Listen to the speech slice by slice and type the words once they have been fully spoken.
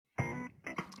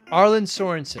Arlin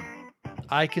Sorensen.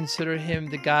 I consider him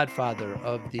the godfather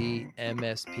of the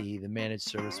MSP, the managed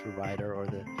service provider, or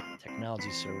the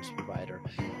technology service provider.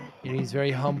 He's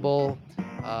very humble.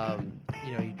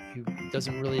 He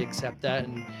doesn't really accept that,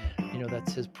 and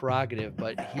that's his prerogative.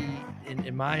 But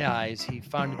in my eyes, he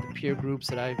founded the peer groups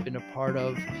that I've been a part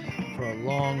of for a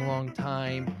long, long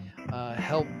time.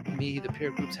 The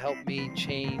peer groups helped me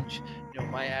change,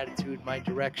 my attitude, my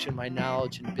direction, my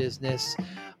knowledge in business.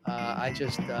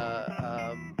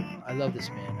 I love this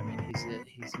man. I mean,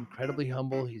 he's incredibly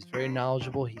humble. He's very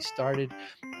knowledgeable. He started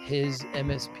his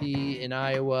MSP in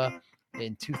Iowa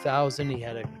in 2000. He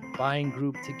had a buying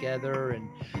group together, and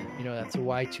that's a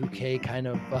Y2K kind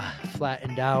of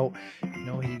flattened out.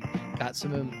 He got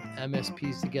some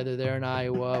MSPs together there in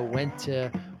Iowa, went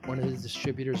to one of his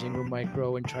distributors, Ingram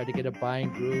Micro, and tried to get a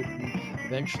buying group, and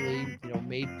eventually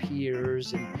made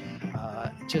peers, and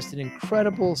just an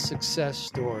incredible success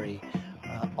story.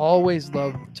 Always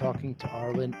loved talking to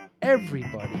Arlin.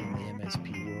 Everybody in the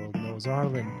MSP world knows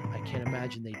Arlin. I can't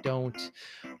imagine they don't.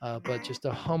 But just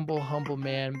a humble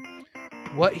man.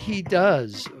 What he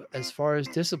does as far as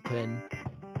discipline,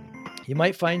 you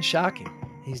might find shocking.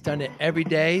 He's done it every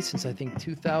day since I think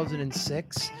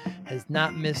 2006, has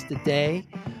not missed a day.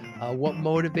 What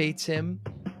motivates him?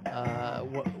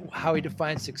 How he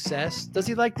defines success? Does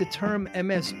he like the term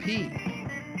MSP?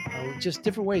 Just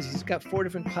different ways. He's got 4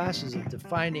 different classes of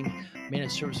defining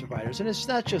managed service providers. And it's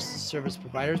not just service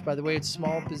providers, by the way, it's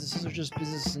small businesses or just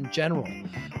businesses in general.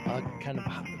 Kind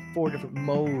of 4 different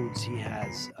modes he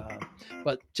has.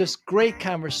 But just great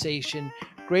conversation,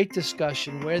 great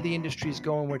discussion, where the industry is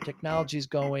going, where technology is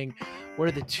going, what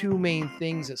are the 2 main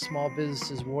things that small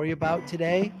businesses worry about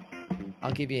today?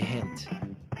 I'll give you a hint.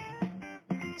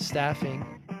 Staffing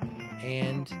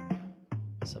and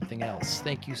something else.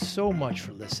 Thank you so much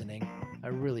for listening. I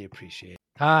really appreciate it.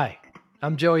 Hi,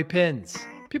 I'm Joey Pinz.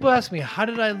 People ask me, how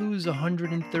did I lose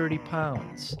 130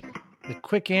 pounds? The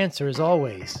quick answer is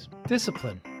always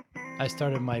discipline. I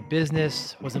started my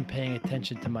business, wasn't paying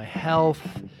attention to my health,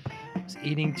 was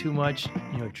eating too much,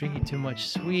 drinking too much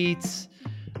sweets.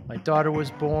 My daughter was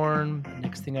born.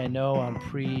 Next thing I know, I'm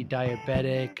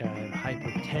pre-diabetic, I have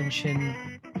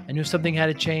hypertension. I knew something had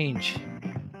to change.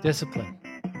 Discipline.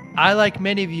 I, like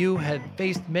many of you, have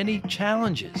faced many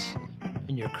challenges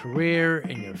in your career,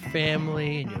 in your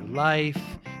family, in your life,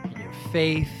 in your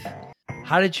faith.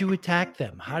 How did you attack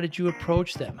them? How did you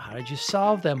approach them? How did you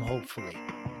solve them, hopefully?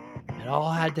 It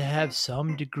all had to have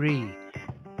some degree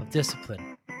of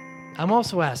discipline. I'm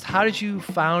also asked, how did you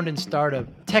found and start a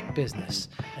tech business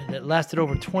that lasted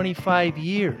over 25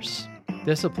 years?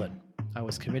 Discipline. I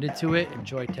was committed to it,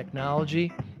 enjoyed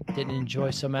technology, didn't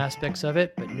enjoy some aspects of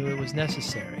it, but knew it was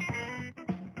necessary.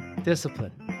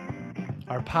 Discipline.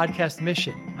 Our podcast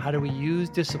mission, how do we use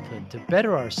discipline to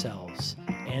better ourselves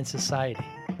and society?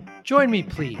 Join me,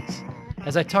 please,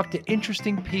 as I talk to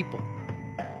interesting people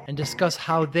and discuss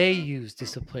how they use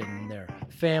discipline in their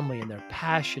family, in their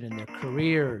passion, in their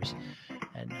careers,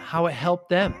 and how it helped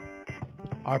them.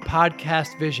 Our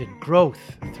podcast vision,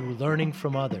 growth through learning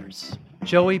from others.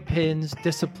 Joey Pinz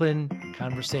Discipline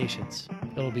Conversations.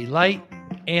 It'll be light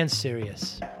and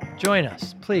serious. Join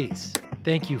us, please.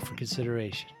 Thank you for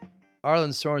consideration. Arlin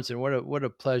Sorensen, what a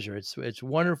pleasure. It's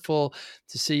wonderful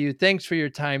to see you. Thanks for your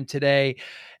time today.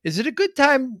 Is it a good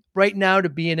time right now to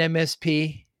be an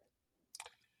MSP?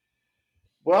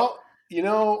 Well, the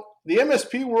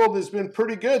MSP world has been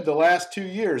pretty good the last 2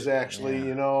 years, actually.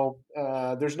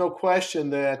 Yeah. There's no question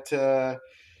that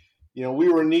we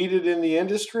were needed in the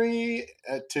industry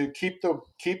to keep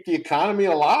the economy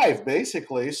alive,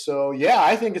 basically. So, yeah,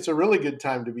 I think it's a really good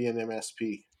time to be an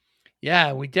MSP.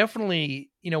 Yeah, we definitely,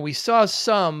 we saw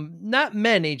some, not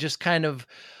many, just kind of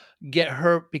get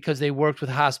hurt because they worked with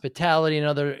hospitality and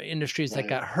other industries that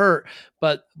got hurt.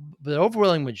 But the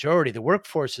overwhelming majority, the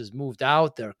workforce has moved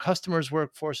out, their customers'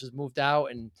 workforce has moved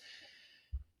out, and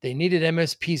they needed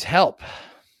MSP's help.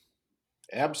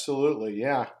 Absolutely,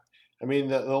 yeah. I mean,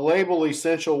 the label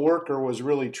essential worker was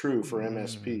really true for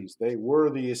MSPs. They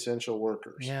were the essential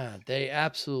workers. Yeah, they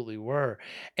absolutely were.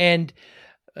 And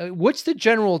what's the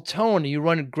general tone? You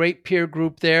run a great peer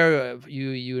group there.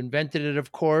 You invented it,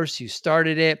 of course. You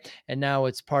started it, and now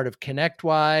it's part of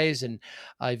ConnectWise. And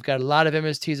you've got a lot of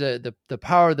MSPs. The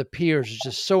power of the peers is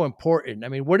just so important. I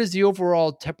mean, what is the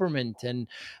overall temperament and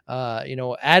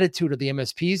attitude of the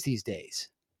MSPs these days?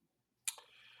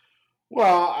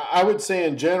 Well, I would say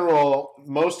in general,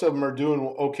 most of them are doing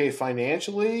okay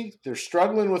financially. They're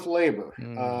struggling with labor.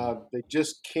 They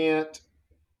just can't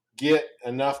get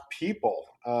enough people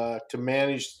to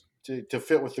manage to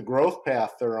fit with the growth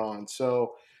path they're on.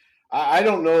 So I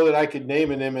don't know that I could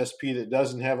name an MSP that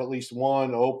doesn't have at least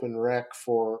one open rec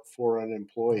for an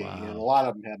employee, and a Wow. lot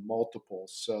of them have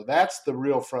multiples. So that's the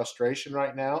real frustration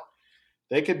right now.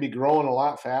 They could be growing a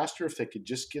lot faster if they could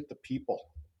just get the people.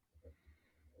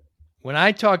 When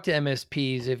I talk to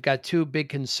MSPs, they've got two big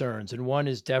concerns, and one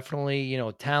is definitely,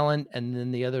 talent, and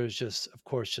then the other is just, of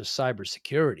course, just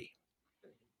cybersecurity.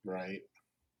 Right.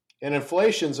 And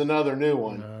inflation's another new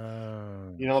one. Oh.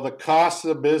 The cost of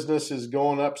the business is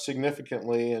going up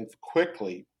significantly and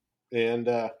quickly. And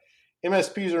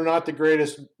MSPs are not the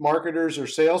greatest marketers or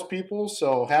salespeople.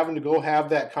 So having to go have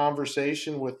that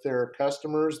conversation with their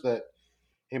customers that,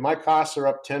 hey, my costs are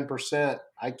up 10%.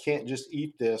 I can't just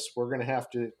eat this. We're gonna have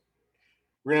to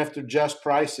adjust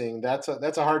pricing. That's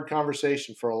a hard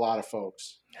conversation for a lot of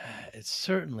folks. It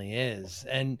certainly is.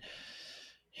 And,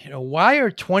 why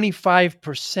are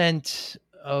 25%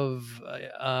 of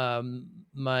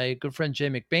my good friend Jay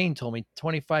McBain told me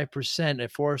 25%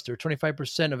 at Forrester,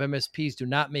 25% of MSPs do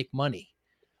not make money.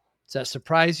 Does that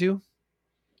surprise you?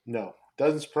 No,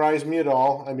 doesn't surprise me at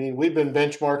all. I mean, we've been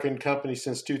benchmarking companies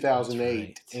since That's 2008,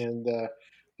 right. and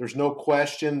there's no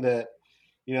question that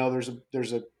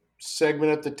there's a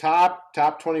segment at the top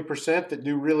 20% that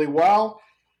do really well.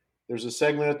 There's a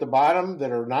segment at the bottom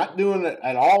that are not doing it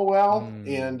at all well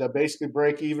and basically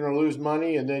break even or lose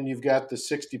money. And then you've got the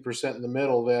 60% in the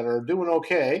middle that are doing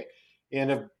okay and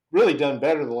have really done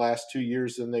better the last 2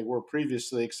 years than they were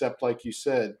previously, except like you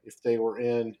said, if they were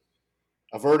in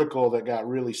a vertical that got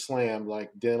really slammed,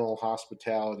 like dental,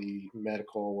 hospitality,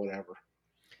 medical, whatever.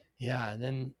 Yeah, and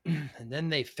then and then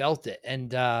they felt it.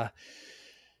 And I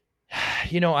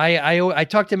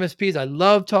talk to MSPs. I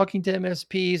love talking to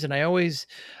MSPs, and I always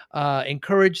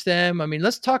encourage them. I mean,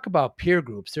 let's talk about peer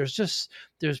groups.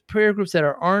 There's peer groups that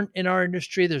aren't in our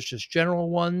industry. There's just general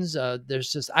ones.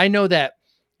 I know that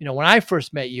when I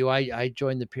first met you, I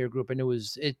joined the peer group, and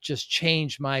it just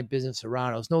changed my business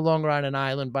around. I was no longer on an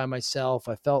island by myself.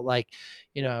 I felt like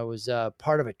I was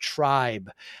part of a tribe,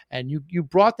 and you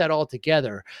brought that all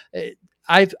together.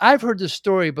 I've heard the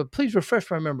story, but please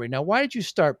refresh my memory. Now, why did you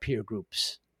start peer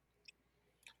groups?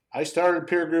 I started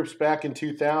peer groups back in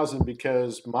 2000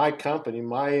 because my company,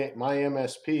 my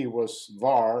MSP was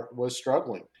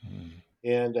struggling,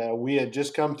 and we had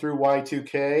just come through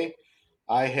Y2K.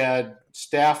 I had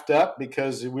staffed up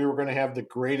because we were going to have the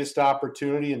greatest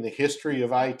opportunity in the history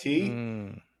of IT,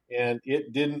 and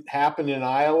it didn't happen in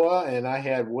Iowa. And I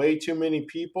had way too many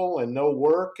people and no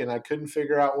work, and I couldn't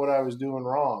figure out what I was doing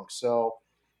wrong. So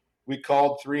we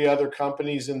called three other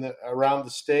companies around the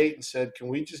state and said, "Can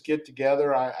we just get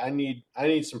together? I need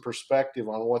some perspective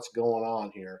on what's going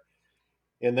on here."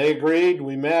 And they agreed.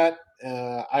 We met.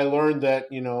 I learned that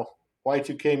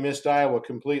Y2K missed Iowa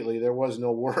completely. There was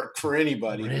no work for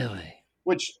anybody, Really?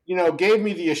 which gave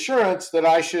me the assurance that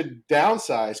I should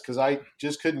downsize because I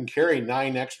just couldn't carry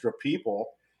 9 extra people.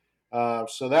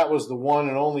 So that was the one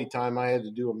and only time I had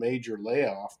to do a major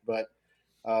layoff. But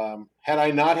had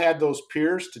I not had those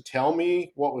peers to tell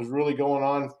me what was really going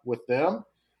on with them,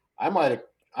 I might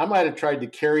have tried to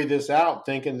carry this out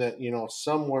thinking that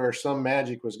somewhere some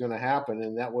magic was going to happen,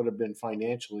 and that would have been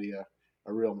financially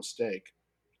a real mistake.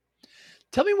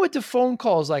 Tell me what the phone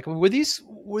calls like. Were these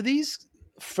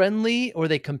friendly, or were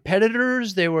they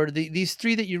competitors? They were these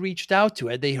three that you reached out to.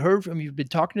 Had they heard from you? You've been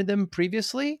talking to them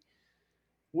previously?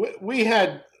 We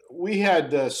had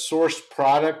sourced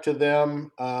product to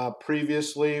them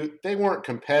previously. They weren't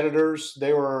competitors.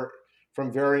 They were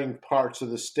from varying parts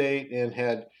of the state and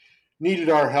had needed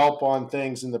our help on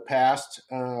things in the past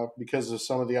because of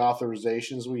some of the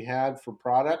authorizations we had for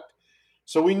product.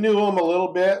 So we knew them a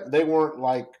little bit. They weren't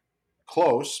like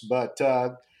close, but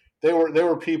they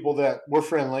were people that were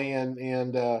friendly and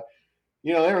they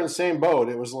were in the same boat.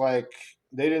 It was like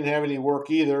they didn't have any work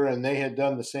either, and they had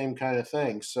done the same kind of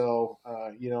thing. So,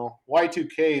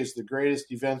 Y2K is the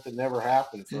greatest event that never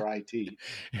happened for IT.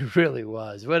 It really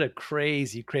was. What a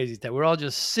crazy, crazy time. We're all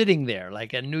just sitting there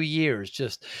like at New Year's,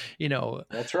 just,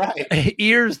 That's right.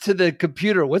 ears to the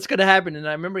computer. What's going to happen? And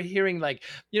I remember hearing like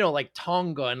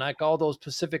Tonga and like all those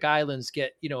Pacific Islands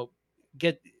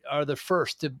are the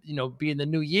first to, be in the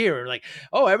new year. Like,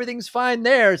 oh, everything's fine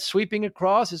there. It's sweeping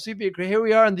across. Here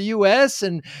we are in the US,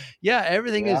 and yeah,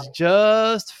 everything Yeah. is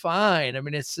just fine. I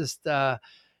mean, it's just,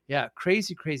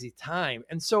 crazy, crazy time.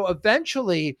 And so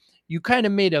eventually you kind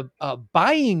of made a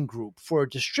buying group for a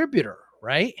distributor,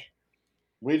 right?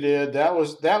 We did. That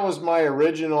was my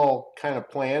original kind of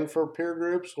plan for peer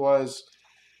groups was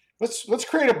let's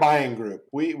create a buying group.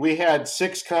 We had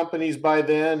 6 companies by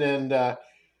then, and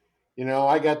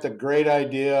I got the great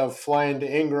idea of flying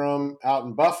to Ingram out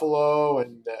in Buffalo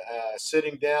and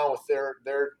sitting down with their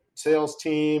sales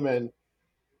team and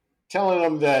telling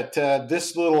them that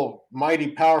this little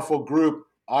mighty powerful group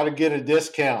ought to get a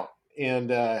discount.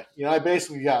 And, I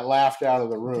basically got laughed out of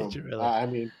the Did room. you really? I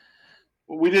mean,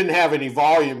 we didn't have any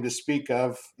volume to speak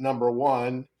of, number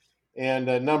one.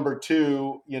 And number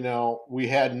two, we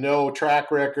had no track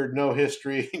record, no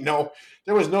history.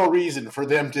 There was no reason for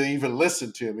them to even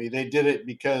listen to me. They did it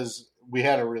because we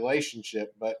had a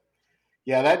relationship. But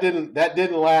yeah, that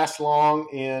didn't last long.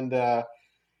 And,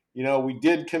 we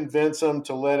did convince them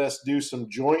to let us do some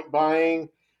joint buying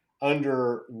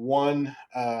under one,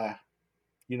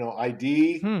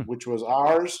 ID, which was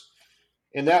ours.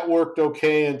 And that worked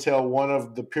okay until one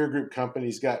of the peer group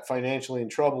companies got financially in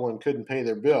trouble and couldn't pay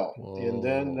their bill. Whoa. And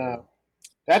then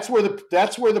that's where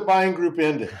the buying group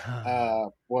ended.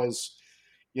 Was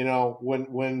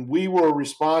when we were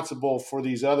responsible for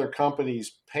these other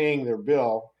companies paying their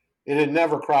bill, it had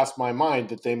never crossed my mind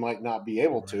that they might not be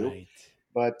able to,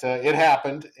 but it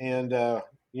happened, and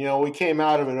we came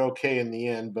out of it okay in the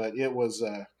end. But it was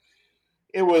an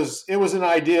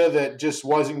idea that just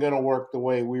wasn't going to work the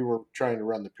way we were trying to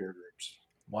run the peer groups.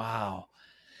 Wow.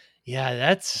 Yeah,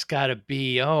 that's got to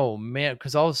be, oh man,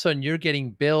 because all of a sudden you're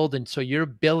getting billed, and so you're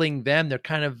billing them.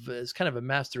 It's kind of a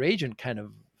master agent kind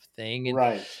of thing, and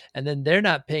Right. And then they're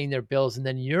not paying their bills, and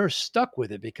then you're stuck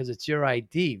with it because it's your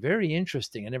ID. Very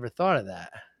interesting. I never thought of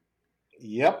that.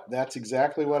 Yep, that's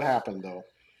exactly what happened, though.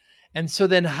 And so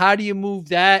then, how do you move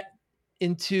that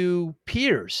into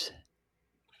peers?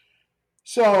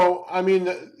 So, I mean,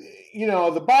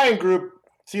 the buying group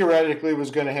theoretically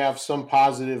was going to have some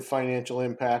positive financial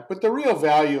impact, but the real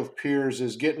value of peers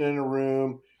is getting in a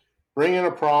room, bringing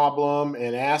a problem,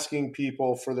 and asking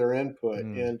people for their input.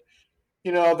 And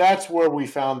that's where we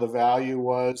found the value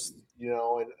was.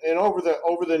 And over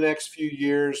the next few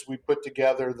years, we put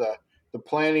together the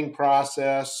planning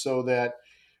process so that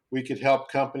we could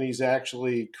help companies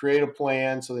actually create a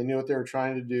plan so they knew what they were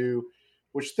trying to do,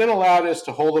 which then allowed us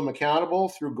to hold them accountable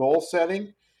through goal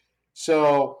setting.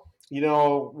 So,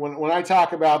 when I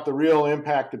talk about the real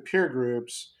impact of peer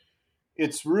groups,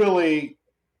 it's really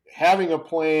having a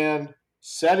plan,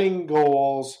 setting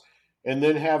goals, and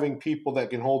then having people that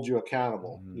can hold you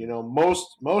accountable.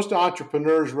 Most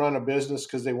entrepreneurs run a business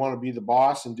because they want to be the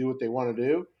boss and do what they want to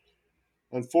do.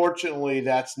 Unfortunately,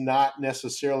 that's not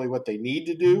necessarily what they need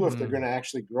to do if they're going to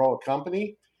actually grow a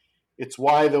company. It's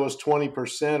why those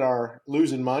 20% are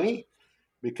losing money,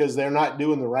 because they're not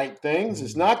doing the right things.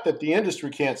 It's not that the industry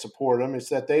can't support them. It's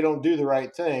that they don't do the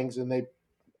right things. And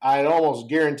I'd almost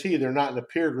guarantee they're not in a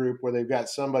peer group where they've got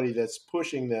somebody that's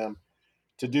pushing them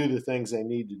to do the things they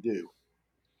need to do.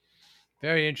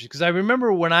 Very interesting. Because I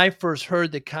remember when I first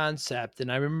heard the concept,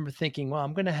 and I remember thinking, well,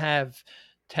 I'm going to have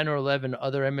 10 or 11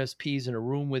 other MSPs in a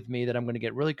room with me that I'm going to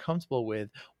get really comfortable with.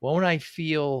 Won't I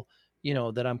feel,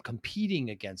 that I'm competing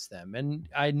against them? And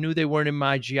I knew they weren't in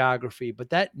my geography,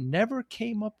 but that never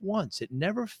came up once. It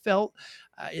never felt,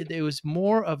 it was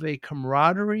more of a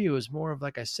camaraderie. It was more of,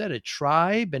 like I said, a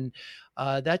tribe. And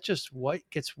that just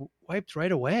gets wiped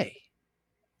right away.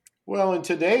 Well, and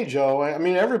today, Joe, I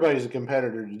mean, everybody's a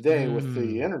competitor today with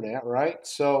the internet, right?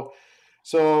 So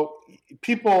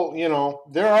people,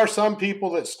 there are some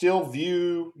people that still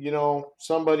view,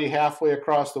 somebody halfway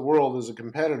across the world as a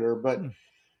competitor, but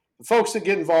the folks that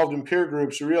get involved in peer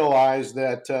groups realize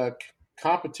that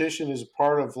competition is a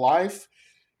part of life,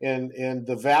 and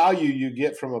the value you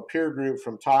get from a peer group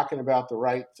from talking about the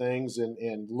right things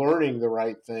and learning the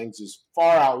right things is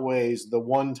far outweighs the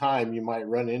one time you might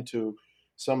run into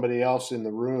somebody else in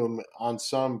the room on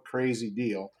some crazy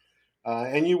deal.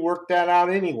 And you work that out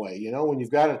anyway. When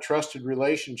you've got a trusted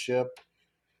relationship,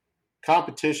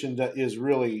 competition is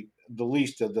really the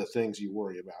least of the things you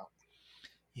worry about.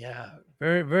 Yeah,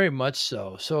 very, very much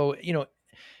so. So,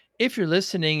 if you're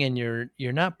listening and you're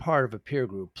not part of a peer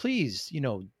group, please,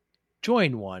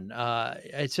 join one.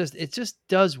 It just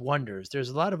does wonders. There's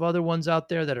a lot of other ones out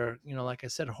there that are, like I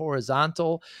said,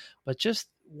 horizontal, but just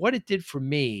what it did for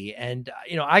me. And,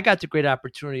 I got the great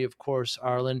opportunity, of course,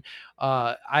 Arlin.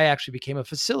 I actually became a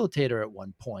facilitator at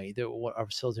one point. Our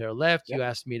facilitator left. Yep. You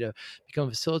asked me to become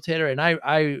a facilitator, and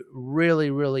I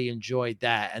really, really enjoyed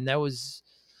that. And that was,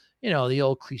 the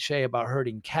old cliche about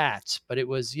herding cats, but it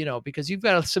was, because you've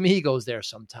got some egos there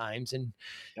sometimes, and,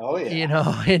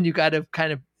 and you got to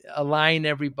kind of align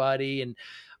everybody. And,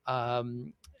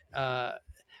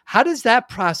 how does that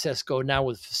process go now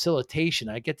with facilitation?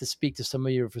 I get to speak to some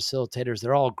of your facilitators.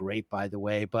 They're all great, by the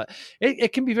way, but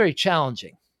it can be very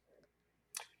challenging.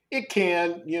 It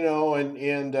can,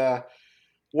 and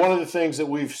one of the things that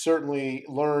we've certainly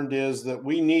learned is that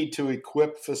we need to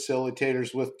equip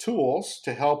facilitators with tools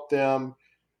to help them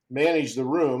manage the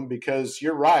room, because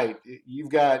you're right. You've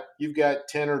got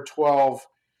 10 or 12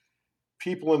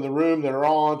 people in the room that are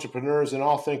all entrepreneurs and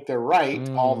all think they're right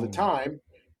all the time.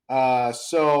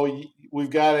 So we've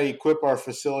got to equip our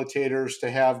facilitators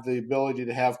to have the ability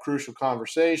to have crucial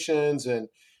conversations and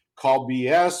call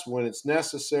BS when it's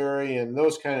necessary and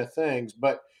those kind of things.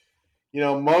 But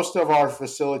most of our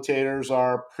facilitators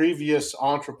are previous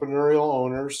entrepreneurial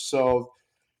owners, so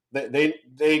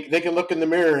they can look in the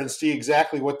mirror and see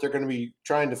exactly what they're going to be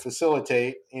trying to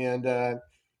facilitate. And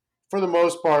for the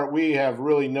most part, we have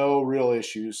really no real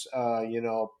issues.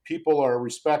 People are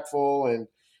respectful, and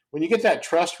when you get that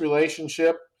trust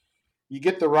relationship, you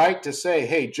get the right to say,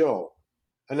 "Hey, Joe,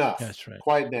 enough. That's right.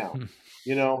 Quiet down."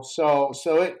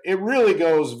 So it really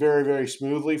goes very, very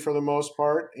smoothly for the most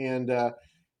part, and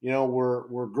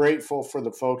we're grateful for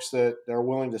the folks that are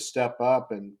willing to step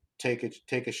up and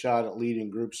take a shot at leading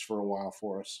groups for a while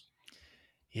for us.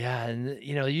 Yeah, and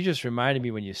you just reminded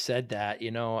me when you said that.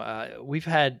 We've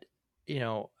had,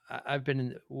 I've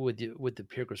been with the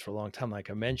peer groups for a long time,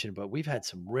 like I mentioned, but we've had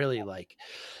some really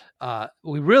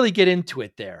we really get into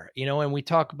it there, and we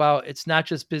talk about it's not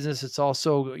just business; it's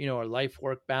also our life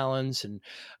work balance, and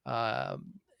a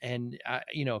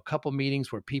couple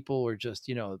meetings where people were just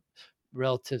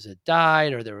relatives that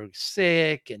died or they were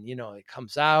sick, and it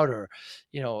comes out, or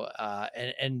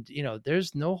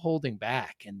there's no holding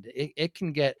back, and it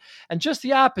can get, and just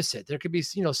the opposite, there could be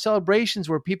celebrations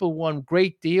where people won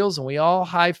great deals and we all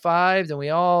high-fived and we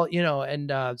all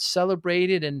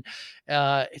celebrated, and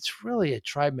it's really a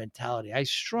tribe mentality. I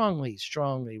strongly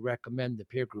recommend the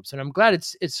peer groups, and I'm glad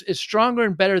it's stronger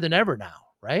and better than ever now,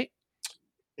 right?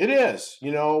 It is.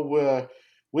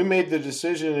 We made the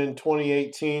decision in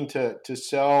 2018 to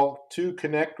sell to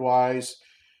ConnectWise,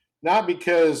 not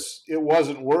because it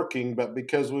wasn't working, but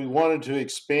because we wanted to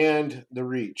expand the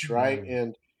reach, right?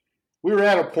 And we were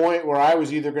at a point where I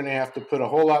was either going to have to put a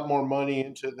whole lot more money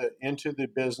into the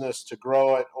business to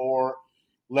grow it, or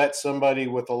let somebody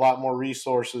with a lot more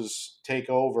resources take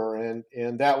over. And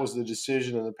that was the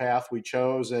decision and the path we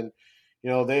chose. And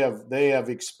they have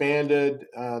expanded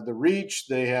the reach.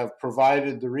 They have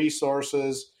provided the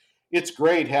resources. It's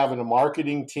great having a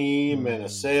marketing team and a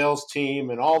sales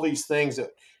team and all these things that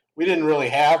we didn't really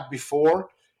have before.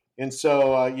 And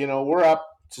so, we're up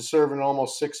to serving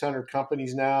almost 600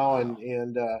 companies now, and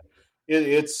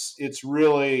it's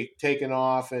really taken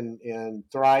off and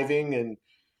thriving. And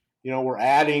we're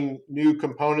adding new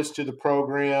components to the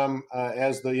program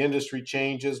as the industry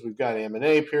changes. We've got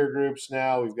M&A peer groups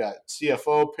now. We've got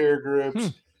CFO peer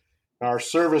groups. Our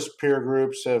service peer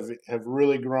groups have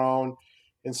really grown.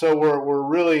 And so we're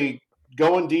really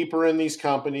going deeper in these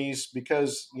companies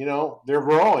because, they're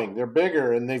growing, they're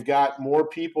bigger, and they've got more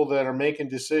people that are making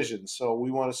decisions. So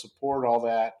we want to support all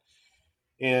that.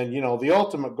 And, the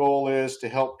ultimate goal is to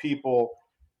help people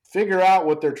figure out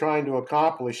what they're trying to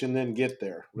accomplish and then get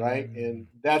there, right? And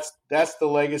that's the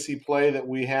legacy play that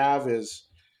we have, is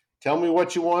tell me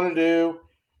what you want to do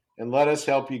and let us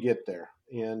help you get there.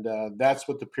 And that's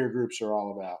what the peer groups are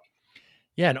all about.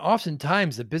 Yeah, and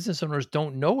oftentimes the business owners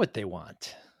don't know what they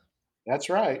want. That's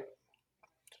right.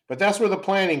 But that's where the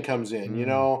planning comes in.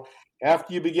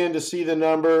 After you begin to see the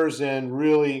numbers and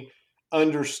really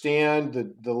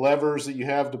understand the levers that you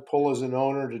have to pull as an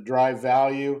owner to drive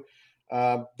value,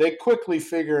 they quickly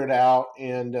figure it out.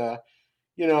 And,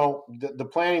 the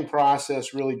planning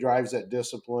process really drives that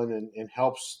discipline and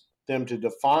helps them to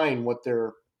define what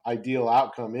their ideal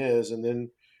outcome is. And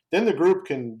then the group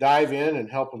can dive in and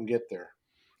help them get there.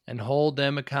 And hold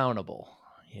them accountable.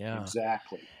 Yeah.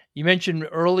 Exactly. You mentioned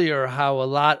earlier how a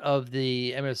lot of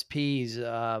the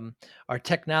MSPs are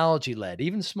technology led,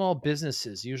 even small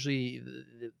businesses. Usually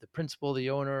the principal, the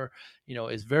owner,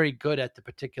 is very good at the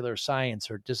particular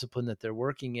science or discipline that they're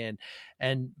working in.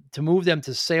 And to move them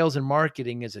to sales and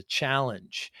marketing is a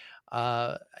challenge.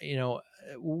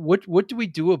 What do we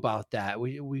do about that?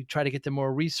 We try to get them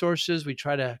more resources. We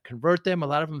try to convert them. A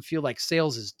lot of them feel like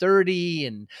sales is dirty,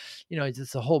 and,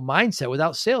 it's the whole mindset.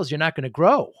 Without sales, you're not going to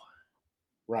grow.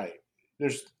 Right.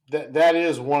 That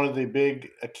is one of the big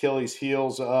Achilles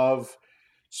heels of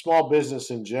small business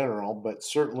in general, but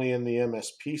certainly in the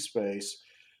MSP space.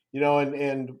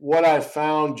 And what I've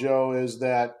found, Joe, is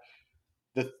that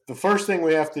the first thing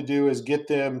we have to do is get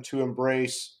them to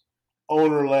embrace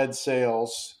owner-led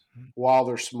sales while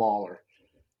they're smaller.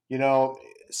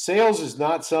 Sales is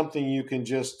not something you can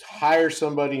just hire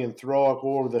somebody and throw up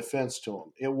over the fence to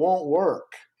them. It won't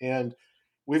work. And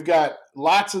we've got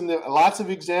lots of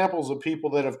examples of people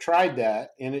that have tried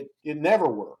that, and it never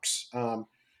works.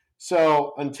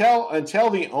 So until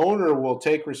the owner will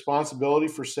take responsibility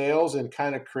for sales and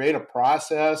kind of create a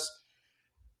process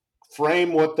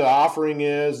frame what the offering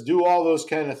is, do all those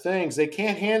kind of things, they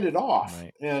can't hand it off.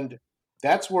 Right. And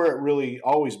that's where it really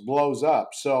always blows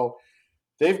up. So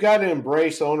they've got to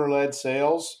embrace owner-led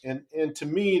sales. And to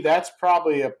me, that's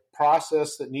probably a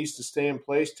process that needs to stay in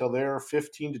place till there are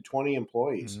 15 to 20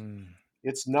 employees.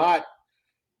 It's not,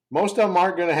 most of them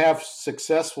aren't going to have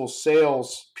successful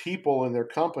sales people in their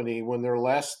company when they're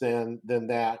less than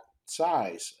that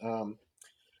size.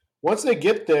 Once they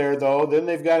get there, though, then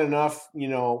they've got enough,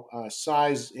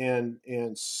 size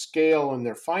and scale in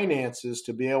their finances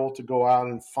to be able to go out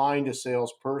and find a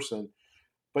salesperson.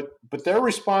 But their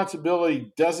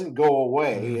responsibility doesn't go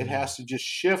away. It has to just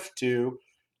shift to,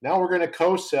 now we're going to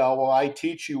co-sell while I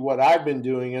teach you what I've been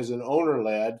doing as an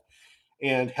owner-led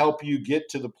and help you get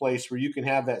to the place where you can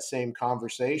have that same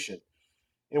conversation.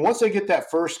 And once they get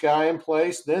that first guy in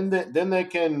place, then they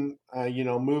can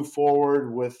move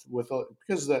forward with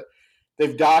because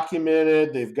they've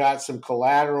documented, they've got some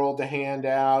collateral to hand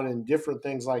out and different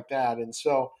things like that. And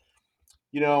so,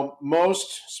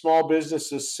 most small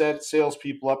businesses set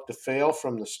salespeople up to fail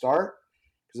from the start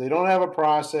because they don't have a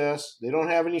process, they don't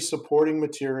have any supporting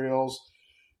materials,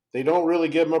 they don't really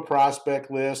give them a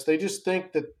prospect list. They just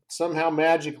think that somehow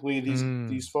magically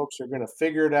these folks are going to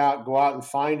figure it out, go out and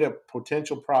find a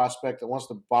potential prospect that wants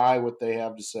to buy what they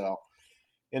have to sell.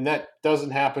 And that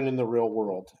doesn't happen in the real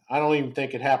world. I don't even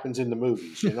think it happens in the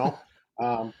movies,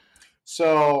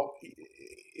 So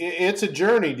it's a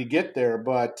journey to get there,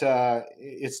 but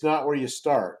it's not where you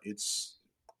start. It's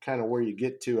kind of where you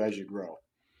get to as you grow.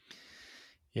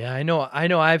 Yeah, I know.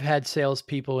 I've had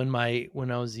salespeople when I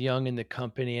was young in the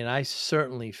company, and I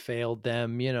certainly failed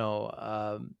them.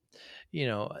 The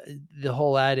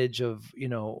whole adage of,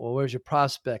 well, where's your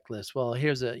prospect list? Well,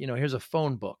 here's a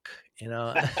phone book. It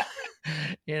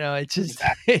just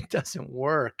it doesn't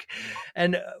work.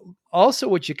 And also,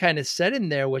 what you kind of said in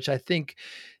there, which I think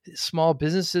small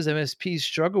businesses, MSPs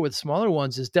struggle with, smaller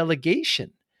ones, is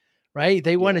delegation. Right?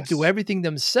 They want to do everything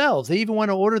themselves. They even want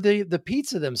to order the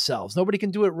pizza themselves. Nobody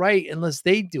can do it right unless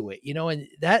they do it, and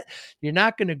that you're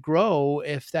not going to grow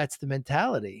if that's the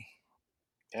mentality.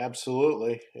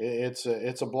 Absolutely. It's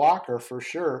a blocker for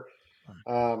sure.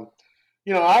 I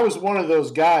was one of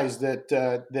those guys that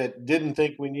didn't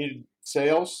think we needed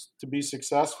sales to be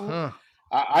successful.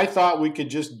 I thought we could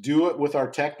just do it with our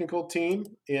technical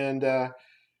team. And,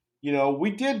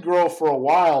 we did grow for a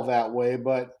while that way,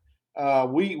 but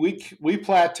we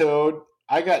plateaued.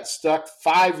 I got stuck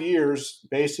 5 years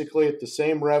basically at the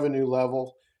same revenue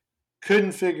level,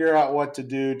 couldn't figure out what to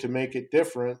do to make it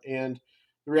different. And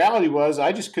the reality was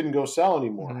I just couldn't go sell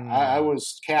anymore. I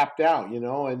was capped out,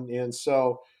 and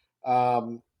so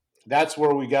that's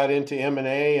where we got into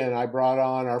M&A, and I brought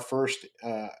on our first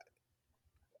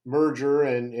merger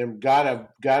and got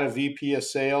a VP of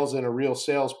sales and a real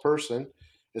salesperson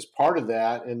as part of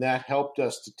that, and that helped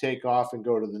us to take off and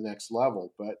go to the next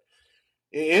level. But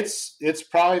it's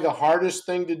probably the hardest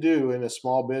thing to do in a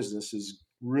small business is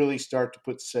really start to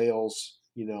put sales,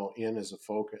 in as a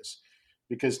focus,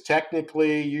 because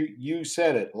technically you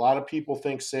said it. A lot of people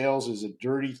think sales is a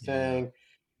dirty thing,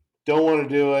 don't want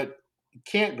to do it. You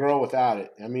can't grow without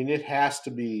it. I mean, it has to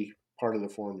be part of the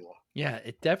formula. Yeah,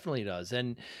 it definitely does.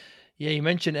 And you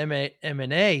mentioned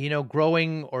M&A,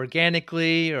 growing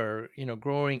organically or,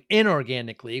 growing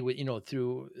inorganically with,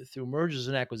 through mergers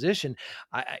and acquisition.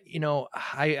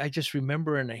 I just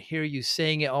remember, and I hear you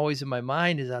saying it always in my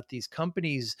mind, is that these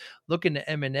companies look into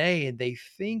M&A and they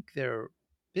think their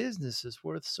business is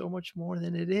worth so much more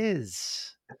than it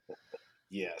is.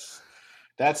 Yes.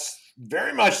 That's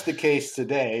very much the case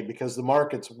today because the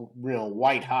market's,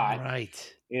 white hot.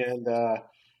 Right. And,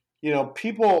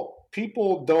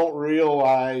 people don't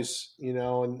realize,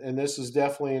 and this is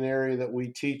definitely an area that we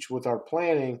teach with our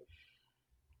planning.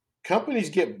 Companies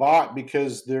get bought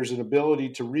because there's an ability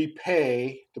to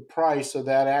repay the price of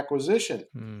that acquisition.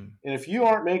 And if you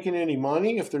aren't making any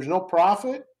money, if there's no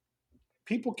profit,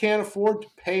 people can't afford to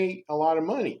pay a lot of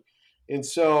money. And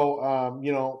so,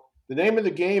 the name of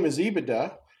the game is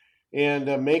EBITDA,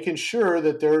 and making sure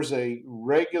that there's a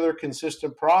regular,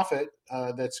 consistent profit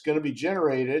that's going to be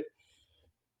generated.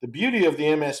 The beauty of the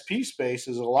MSP space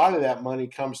is a lot of that money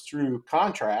comes through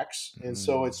contracts, and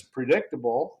so it's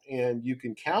predictable and you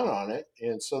can count on it.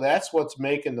 And so that's what's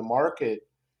making the market,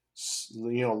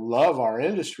 love our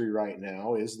industry right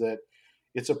now, is that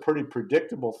it's a pretty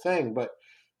predictable thing. But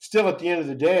still, at the end of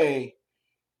the day,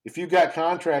 if you've got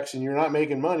contracts and you're not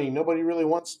making money, nobody really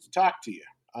wants to talk to you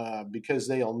because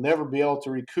they'll never be able to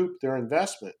recoup their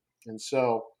investment. And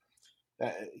so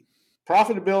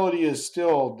profitability is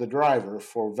still the driver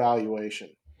for valuation.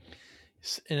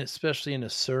 And especially in a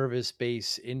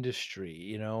service-based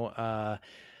industry,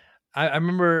 I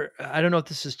remember, I don't know if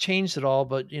this has changed at all,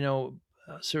 but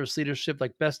service leadership,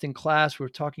 like best in class, we're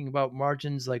talking about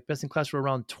margins like best in class were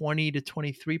around 20 to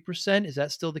 23%. Is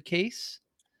that still the case?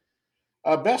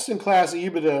 Best in class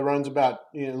EBITDA runs about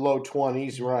low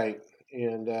 20s, right?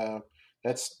 And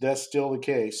that's still the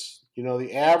case.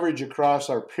 The average across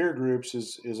our peer groups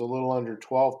is a little under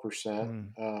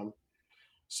 12%. Mm.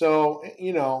 So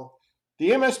the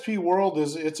MSP world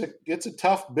it's a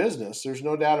tough business. There's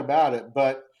no doubt about it.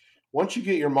 But once you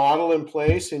get your model in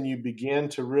place and you begin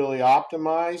to really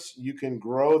optimize, you can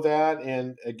grow that.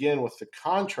 And again, with the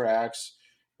contracts,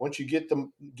 once you get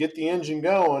the engine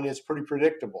going, it's pretty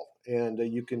predictable, and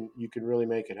you can really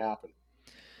make it happen.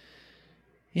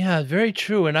 Yeah, very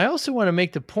true. And I also want to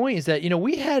make the point is that,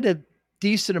 we had a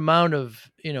decent amount of,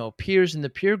 peers in the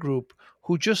peer group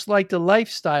who just liked the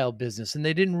lifestyle business and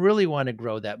they didn't really want to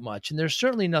grow that much. And there's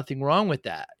certainly nothing wrong with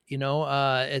that,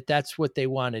 if that's what they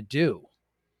want to do.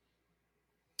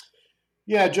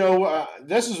 Yeah, Joe,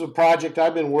 this is a project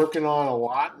I've been working on a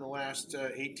lot in the last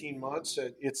 18 months.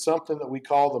 It's something that we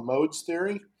call the modes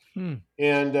theory. Hmm.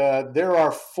 And there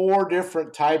are four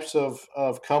different types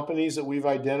of companies that we've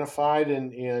identified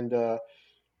and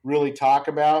really talk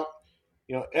about.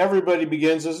 Everybody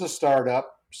begins as a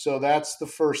startup. So that's the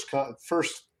first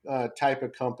type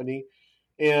of company.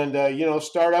 And,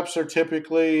 startups are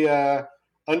typically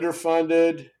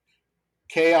underfunded,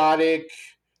 chaotic,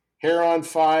 hair on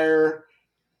fire.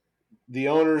 The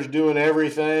owner's doing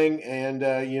everything, and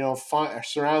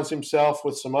surrounds himself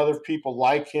with some other people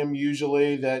like him,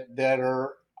 usually that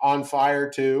are on fire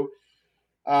too.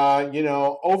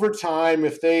 Over time,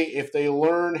 if they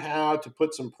learn how to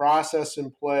put some process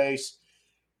in place,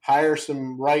 hire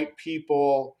some right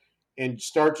people, and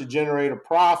start to generate a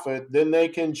profit, then they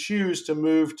can choose to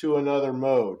move to another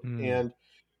mode. And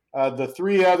the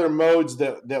three other modes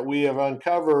that we have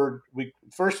uncovered,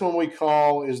 first one we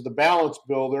call is the balance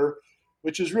builder,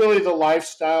 which is really the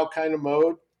lifestyle kind of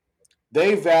mode.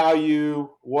 They value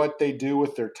what they do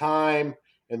with their time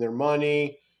and their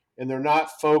money, and they're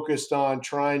not focused on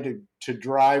trying to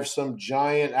drive some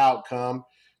giant outcome.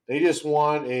 They just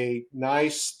want a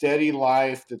nice, steady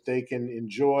life that they can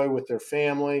enjoy with their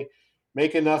family,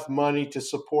 make enough money to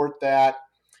support that.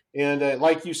 And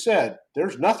like you said,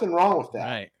 there's nothing wrong with that.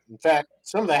 Right. In fact,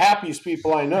 some of the happiest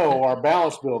people I know are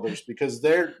balance builders because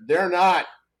they're not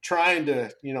trying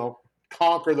to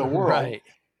conquer the world. Right.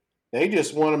 They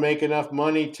just want to make enough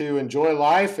money to enjoy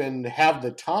life and have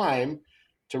the time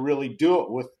to really do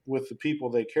it with the people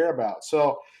they care about.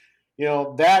 So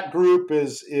that group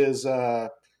is a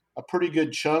pretty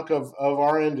good chunk of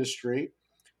our industry.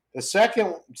 The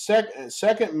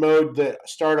second mode that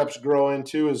startups grow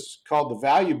into is called the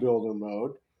value builder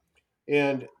mode,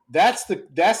 and that's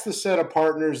the set of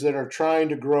partners that are trying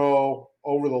to grow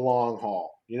over the long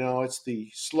haul. It's the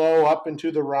slow up and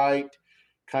to the right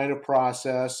kind of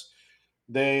process.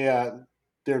 They're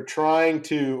trying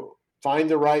to find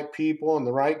the right people and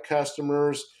the right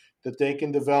customers that they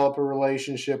can develop a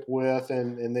relationship with,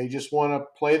 and they just want to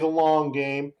play the long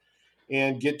game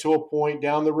and get to a point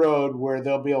down the road where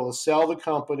they'll be able to sell the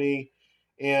company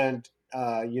and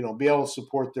be able to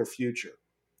support their future.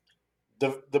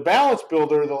 The balance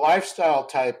builder, the lifestyle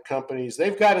type companies,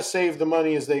 they've got to save the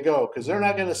money as they go because they're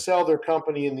not going to sell their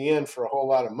company in the end for a whole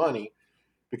lot of money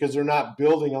because they're not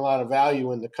building a lot of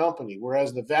value in the company.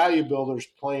 Whereas the value builders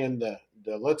playing the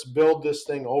let's build this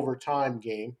thing over time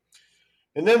game.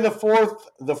 And then the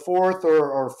fourth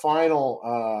or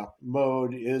final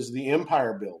mode is the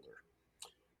empire builder.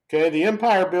 Okay, the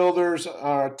empire builders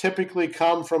typically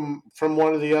come from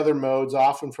one of the other modes,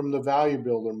 often from the value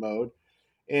builder mode,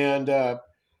 and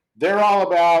they're all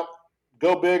about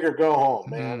go big or go home,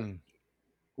 man.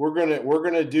 We're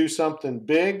gonna do something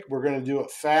big. We're gonna do it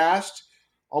fast.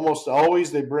 Almost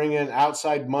always they bring in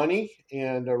outside money,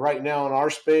 and right now in our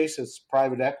space it's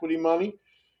private equity money,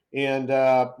 and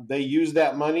they use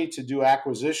that money to do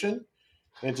acquisition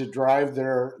and to drive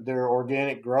their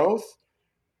organic growth.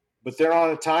 But they're on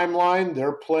a timeline.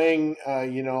 They're playing,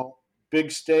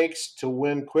 big stakes to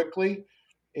win quickly.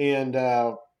 And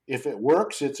if it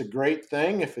works, it's a great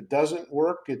thing. If it doesn't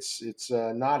work, it's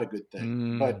not a good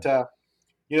thing. But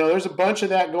there's a bunch of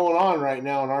that going on right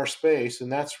now in our space,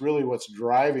 and that's really what's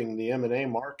driving the M&A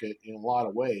market in a lot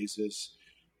of ways. Is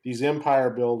these empire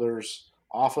builders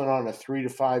often on a 3 to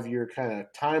 5 year kind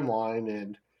of timeline,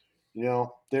 and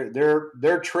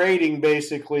they're trading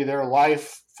basically their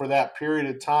life for that period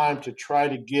of time to try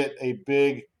to get a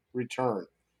big return.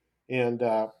 And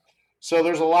so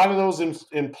there's a lot of those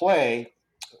in play.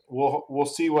 We'll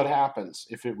see what happens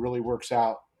if it really works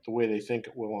out the way they think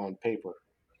it will on paper.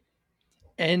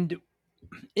 And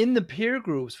in the peer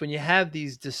groups, when you have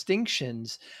these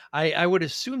distinctions, I would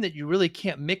assume that you really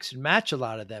can't mix and match a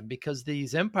lot of them, because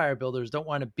these empire builders don't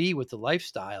want to be with the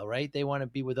lifestyle, right? They want to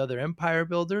be with other empire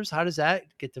builders. How does that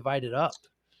get divided up?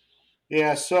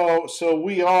 Yeah, so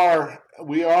we are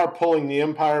pulling the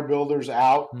empire builders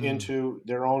out Hmm. into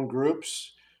their own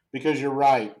groups, because you're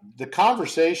right. The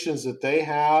conversations that they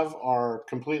have are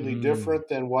completely Hmm. different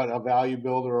than what a value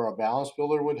builder or a balance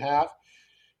builder would have.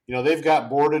 They've got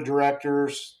board of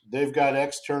directors, they've got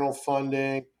external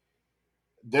funding,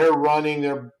 they're running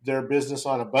their business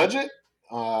on a budget,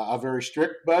 a very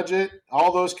strict budget,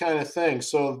 all those kind of things.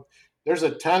 So there's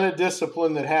a ton of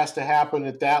discipline that has to happen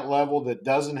at that level that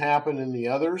doesn't happen in the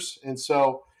others. And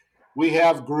so we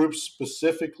have groups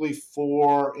specifically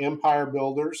for empire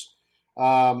builders,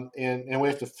 and we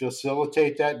have to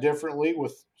facilitate that differently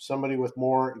with somebody with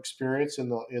more experience in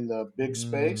the big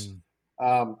space. Hmm.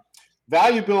 Um,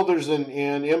 Value builders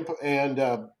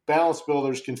and balance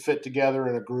builders can fit together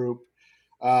in a group.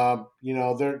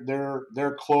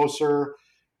 They're closer.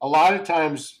 A lot of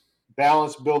times,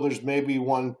 balance builders may be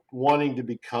wanting to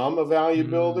become a value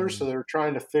builder, so Hmm. they're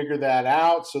trying to figure that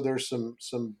out. So there's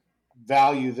some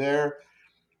value there.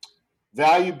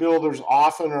 Value builders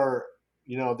often are,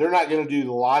 they're not going to do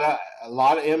a lot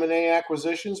of M&A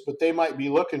acquisitions, but they might be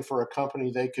looking for a company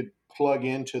they could plug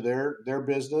into their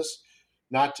business,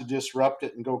 not to disrupt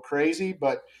it and go crazy.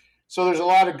 But so there's a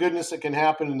lot of goodness that can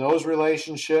happen in those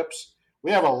relationships.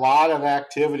 We have a lot of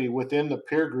activity within the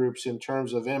peer groups in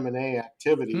terms of M&A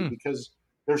activity, Hmm. because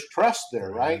there's trust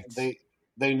there, right? Right.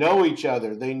 They know each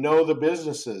other, they know the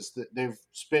businesses, that they've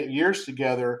spent years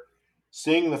together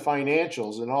seeing the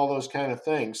financials and all those kind of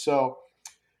things. So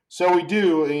we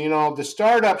do. The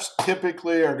startups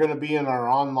typically are going to be in our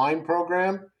online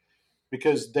program,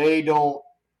 because they don't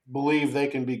believe they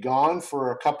can be gone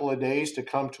for a couple of days to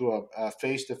come to a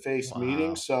face-to-face meeting.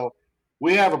 Wow. So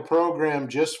we have a program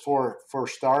just for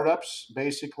startups,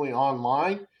 basically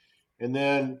online, and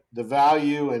then the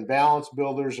value and balance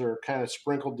builders are kind of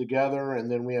sprinkled together, and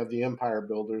then we have the empire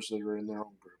builders that are in their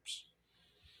own groups.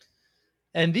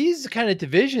 And these kind of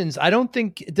divisions, I don't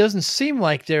think, it doesn't seem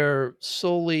like they're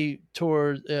solely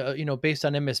toward, based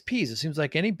on MSPs. It seems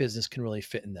like any business can really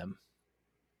fit in them.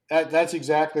 That's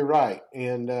exactly right,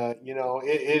 and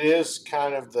it is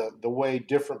kind of the way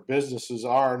different businesses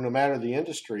are, no matter the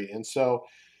industry. And so,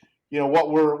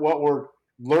 what we're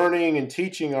learning and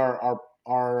teaching our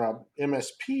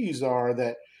MSPs are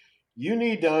that you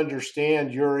need to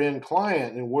understand your end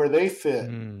client and where they fit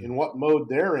Hmm. and what mode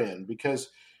they're in, because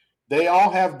they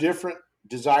all have different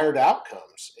desired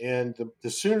outcomes, and the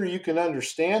sooner you can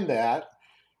understand that,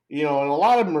 and a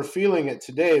lot of them are feeling it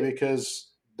today, because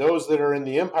those that are in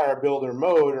the empire builder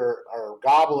mode are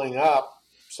gobbling up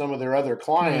some of their other Hmm.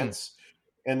 clients,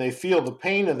 and they feel the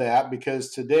pain of that,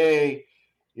 because today,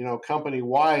 company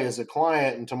Y is a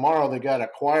client, and tomorrow they got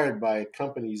acquired by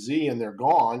company Z and they're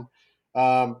gone.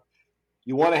 Um,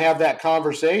 you want to have that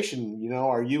conversation.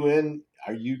 Are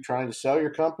you trying to sell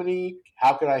your company?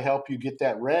 How could I help you get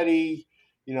that ready?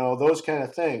 Those kind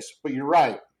of things. But you're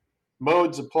right,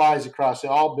 modes applies across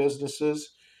all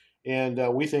businesses, and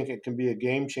we think it can be a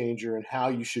game changer in how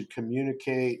you should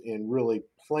communicate and really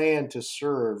plan to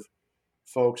serve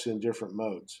folks in different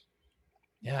modes.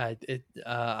 Yeah,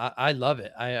 I love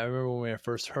it. I remember when I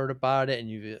first heard about it, and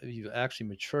you've actually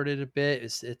matured it a bit.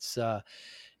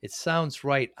 It sounds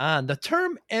right on. The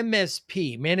term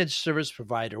MSP, managed service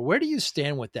provider. Where do you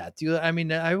stand with that? Do you? I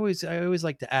mean, I always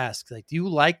like to ask, like, do you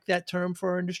like that term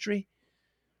for our industry?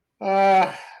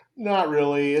 uh, Not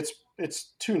really.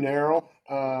 It's too narrow.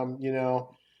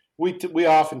 We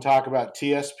often talk about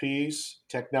TSPs,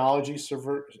 technology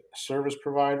service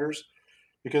providers,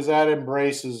 because that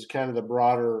embraces kind of the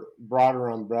broader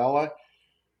umbrella.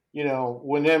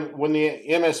 When the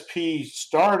MSP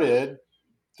started,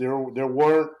 there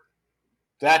weren't.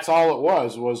 That's all it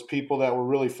was people that were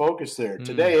really focused there. Mm,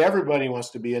 Today, everybody wants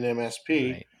to be an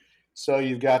MSP. right. So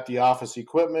you've got the office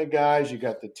equipment guys, you've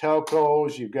got the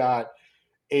telcos, you've got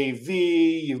AV,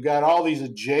 you've got all these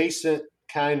adjacent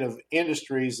kind of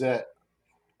industries that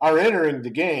are entering the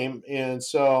game. And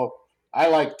so I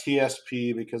like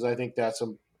TSP, because I think that's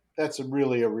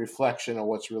really a reflection of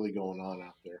what's really going on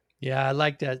out there. Yeah, I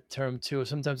like that term too.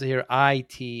 Sometimes I hear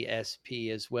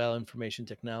ITSP as well, information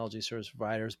technology service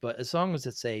providers, but as long as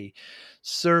it's a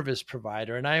service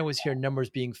provider, and I always hear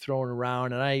numbers being thrown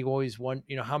around, and I always want,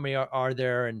 how many are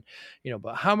there, and,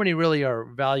 but how many really are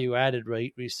value added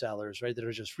resellers, right? That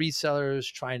are just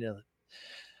resellers trying to,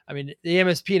 I mean, the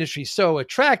MSP industry is so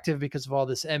attractive because of all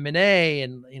this M&A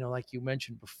and, like you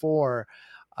mentioned before.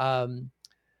 Um,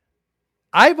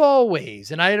 I've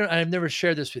always, and I've never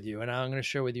shared this with you, and I'm going to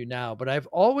share with you now, but I've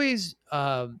always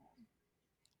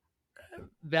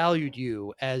valued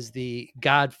you as the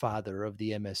godfather of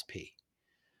the MSP.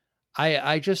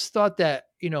 I just thought that,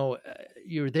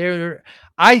 you're there.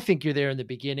 I think you're there in the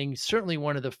beginning, certainly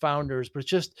one of the founders, but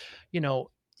just, you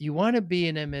know, you want to be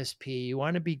an MSP, you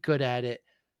want to be good at it.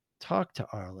 Talk to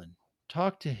Arlin.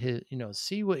 Talk to his,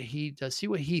 see what he does, see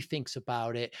what he thinks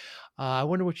about it. I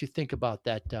wonder what you think about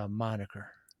that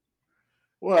moniker.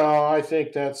 Well, I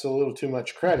think that's a little too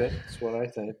much credit. That's what I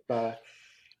think.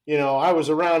 I was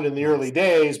around in the early Modest.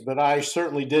 days, but I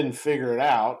certainly didn't figure it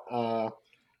out. I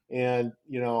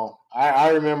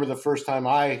remember the first time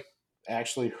I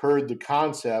actually heard the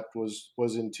concept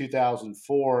was in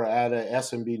 2004 at a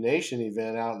SMB Nation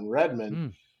event out in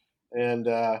Redmond, Mm, and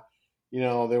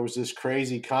there was this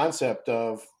crazy concept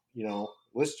of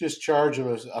let's just charge them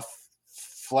a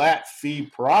flat fee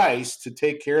price to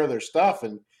take care of their stuff,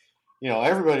 and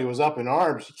everybody was up in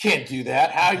arms. You can't do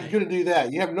that. How are you right, going to do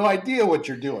that? You have no idea what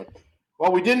you're doing.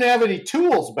 Well, we didn't have any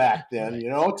tools back then,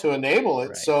 right, to enable it.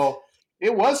 right. So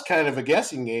it was kind of a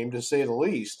guessing game, to say the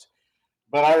least.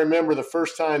 But I remember the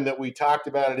first time that we talked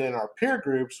about it in our peer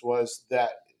groups was that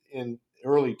in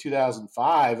early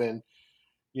 2005. And,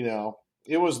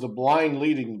 it was the blind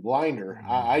leading blinder.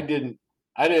 I Mm, didn't.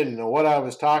 I didn't know what I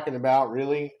was talking about,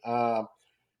 really.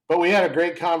 But we had a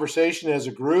great conversation as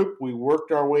a group. We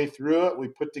worked our way through it. We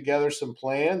put together some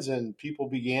plans, and people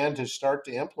began to start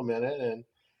to implement it. And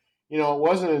it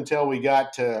wasn't until we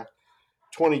got to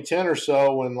 2010 or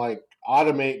so when like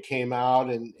Automate came out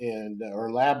and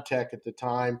or Lab Tech at the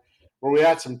time, where we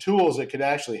had some tools that could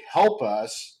actually help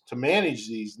us to manage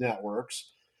these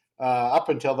networks. Up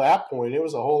until that point, it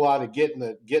was a whole lot of getting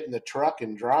the truck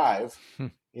and drive,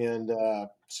 and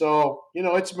so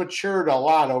it's matured a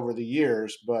lot over the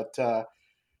years, but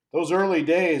those early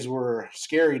days were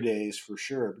scary days for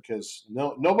sure because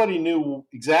nobody knew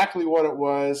exactly what it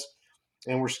was,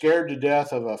 and we're scared to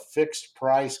death of a fixed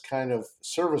price kind of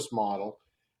service model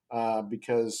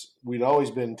because we'd always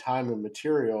been time and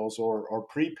materials or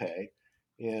prepay,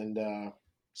 and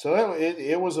so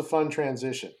it was a fun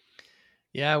transition.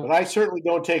 yeah. But I certainly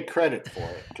don't take credit for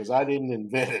it because I didn't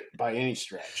invent it by any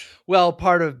stretch. Well,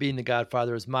 part of being the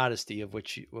godfather is modesty, of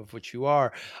which you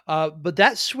are. But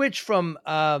that switch from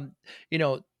you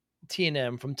know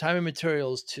T&M, from time and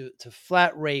materials to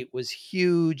flat rate, was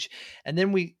huge. And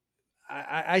then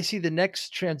I see the next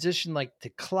transition, like to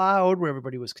cloud, where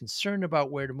everybody was concerned about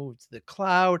where to move to the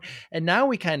cloud, and now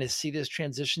we kind of see this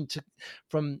transition to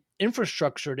from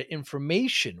infrastructure to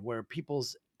information, where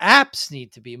people's apps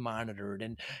need to be monitored,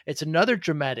 and it's another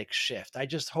dramatic shift. I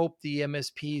just hope the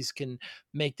MSPs can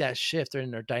make that shift,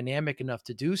 and they're dynamic enough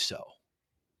to do so.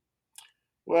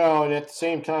 Well, and at the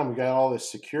same time, we got all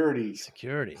this security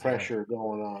Security, yeah, pressure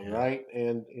going on, yeah. right?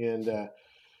 And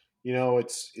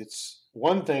it's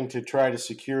one thing to try to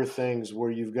secure things where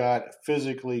you've got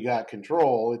physically got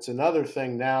control. It's another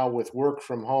thing now with work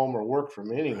from home or work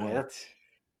from anywhere, Right.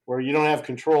 where you don't have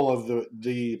control of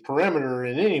the perimeter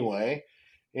in any way,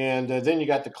 and then you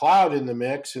got the cloud in the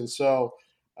mix, and so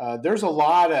there's a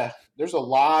lot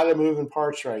of moving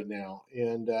parts right now.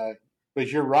 And but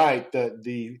you're right,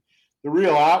 the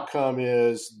real outcome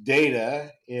is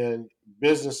data and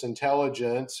business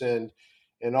intelligence and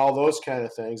all those kind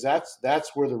of things.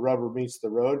 That's where the rubber meets the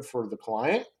road for the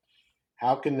client.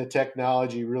 How can the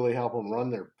technology really help them run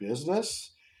their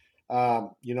business?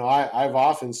 I've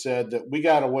often said that we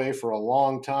got away for a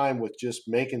long time with just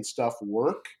making stuff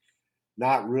work,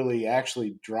 not really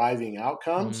actually driving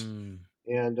outcomes. Mm.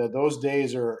 And those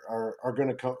days are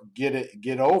going to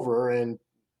get over, and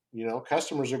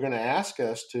customers are going to ask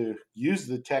us to use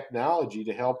the technology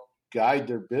to help guide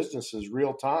their businesses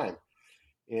real time.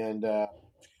 And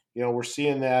we're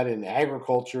seeing that in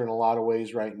agriculture in a lot of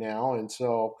ways right now. And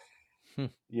so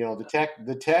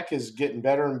the tech is getting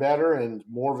better and better and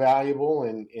more valuable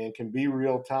and can be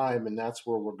real time, and that's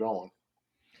where we're going.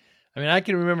 I mean, I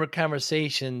can remember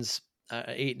conversations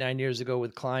 8, 9 years ago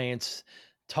with clients,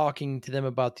 talking to them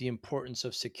about the importance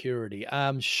of security.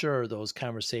 I'm sure those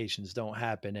conversations don't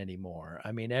happen anymore.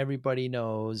 I mean, everybody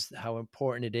knows how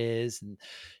important it is, and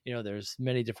there's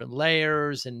many different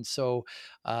layers, and so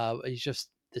it's just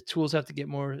the tools have to get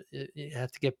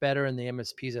have to get better, and the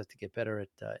MSPs have to get better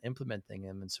at implementing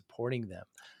them and supporting them.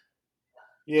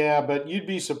 Yeah, but you'd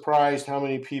be surprised how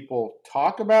many people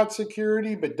talk about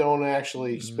security but don't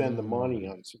actually spend the money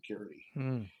Mm. on security.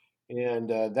 Hmm. And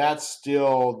that's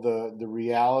still the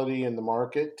reality in the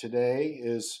market today.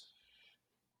 Is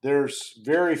there's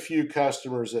very few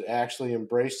customers that actually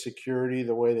embrace security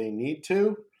the way they need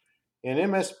to, and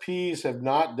MSPs have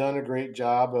not done a great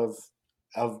job of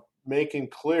of making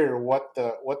clear what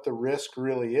the risk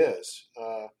really is.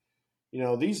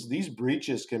 These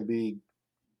breaches can be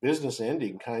business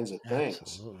ending kinds of things,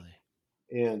 Absolutely.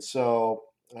 and so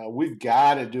we've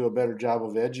got to do a better job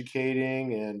of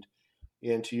educating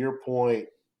and to your point,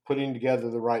 putting together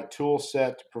the right tool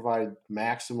set to provide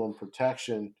maximum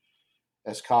protection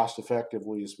as cost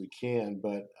effectively as we can.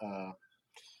 But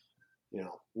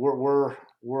we're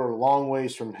a long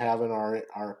ways from having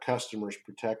our customers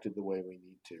protected the way we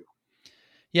need to.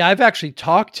 Yeah, I've actually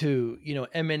talked to,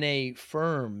 M&A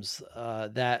firms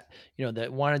that,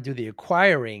 that want to do the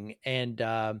acquiring. And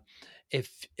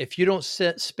if you don't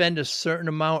spend a certain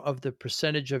amount of the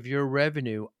percentage of your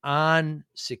revenue on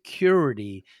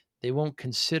security, they won't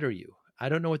consider you. I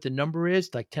don't know what the number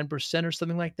is, like 10% or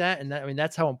something like that. And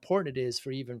that's how important it is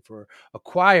for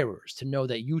acquirers to know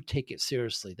that you take it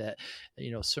seriously, that,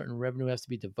 certain revenue has to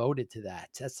be devoted to that.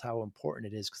 That's how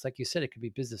important it is. Cause like you said, it could be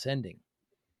business ending.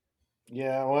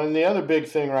 Yeah, well, and the other big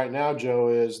thing right now, Joe,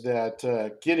 is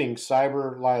that getting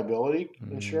cyber liability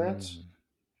insurance Mm,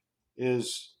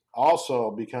 is also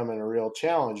becoming a real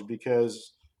challenge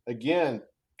because, again,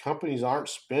 companies aren't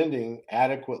spending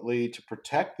adequately to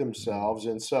protect mm, themselves.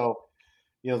 And so,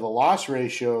 the loss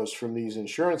ratios from these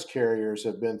insurance carriers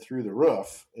have been through the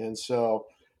roof. And so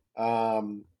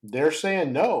they're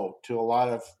saying no to a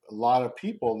lot of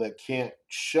people that can't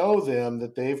show them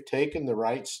that they've taken the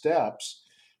right steps.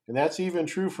 And that's even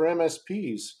true for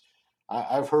MSPs.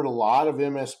 I've heard a lot of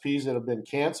MSPs that have been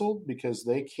canceled because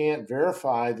they can't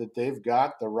verify that they've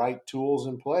got the right tools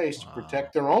in place to wow.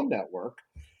 protect their own network.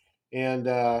 And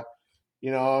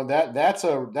that's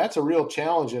a real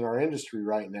challenge in our industry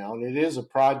right now, and it is a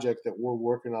project that we're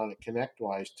working on at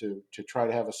ConnectWise to try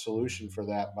to have a solution for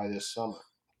that by this summer.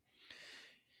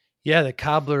 Yeah, the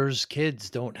cobbler's kids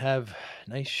don't have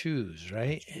nice shoes,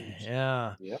 right? Shoes.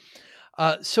 Yeah. Yep.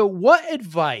 So what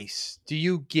advice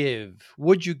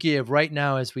would you give right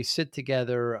now as we sit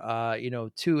together,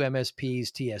 to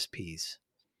MSPs, TSPs?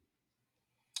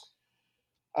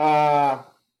 Uh,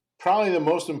 Probably the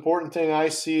most important thing I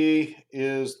see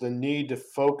is the need to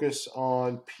focus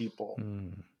on people.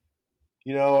 Mm,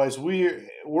 As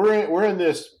we're in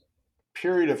this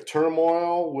period of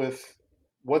turmoil with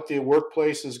what the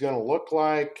workplace is going to look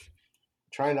like,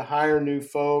 trying to hire new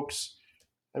folks.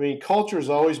 I mean, culture has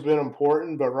always been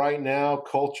important, but right now,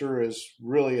 culture is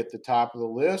really at the top of the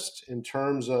list in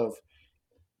terms of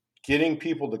getting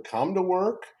people to come to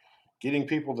work, getting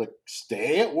people to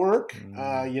stay at work.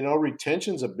 mm,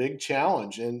 Retention's a big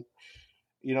challenge, and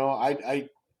I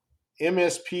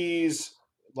MSPs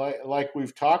like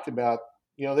we've talked about.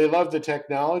 They love the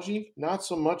technology, not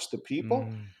so much the people.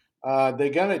 mm, They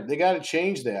gotta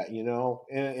change that,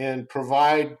 and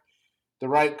provide the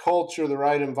right culture, the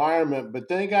right environment, but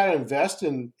then you got to invest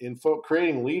in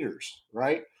creating leaders,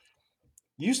 right?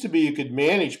 Used to be you could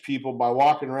manage people by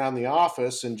walking around the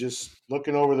office and just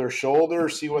looking over their shoulder,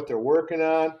 see what they're working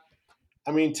on.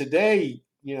 I mean, today,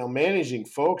 managing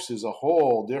folks is a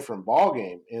whole different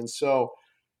ballgame, and so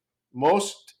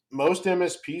most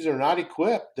MSPs are not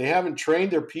equipped. They haven't trained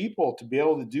their people to be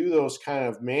able to do those kind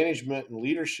of management and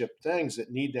leadership things that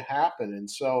need to happen, and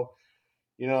so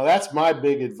that's my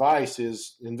big advice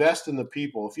is invest in the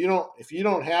people. If you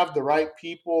don't have the right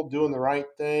people doing the right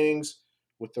things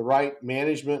with the right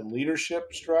management and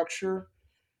leadership structure,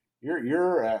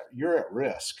 you're at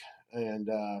risk. And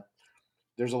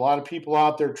there's a lot of people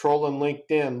out there trolling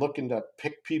LinkedIn looking to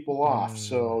pick people off. mm.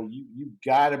 So you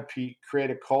got to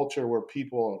create a culture where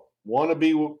people want to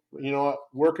be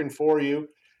working for you.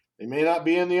 They may not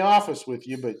be in the office with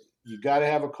you, but you got to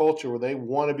have a culture where they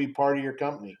want to be part of your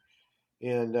company.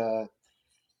 And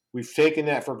we've taken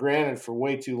that for granted for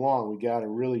way too long. We got to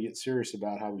really get serious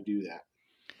about how we do that.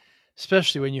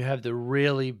 Especially when you have the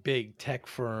really big tech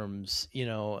firms, the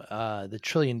 $1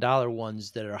 trillion ones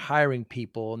that are hiring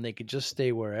people and they could just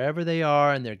stay wherever they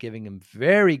are and they're giving them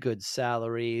very good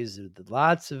salaries.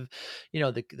 Lots of,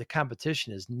 the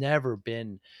competition has never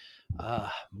been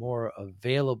more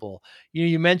available.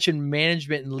 You mentioned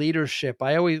management and leadership.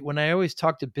 When I always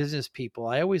talk to business people,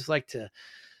 I always like to,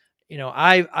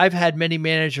 I've had many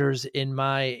managers in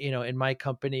my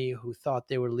company who thought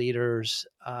they were leaders,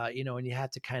 and you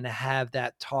have to kind of have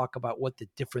that talk about what the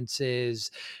difference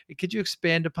is. Could you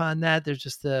expand upon that? There's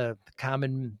just a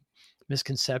common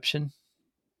misconception.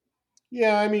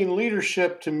 Yeah, I mean,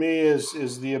 leadership to me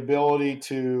is the ability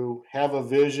to have a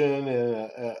vision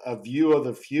and a view of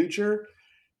the future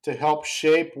to help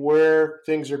shape where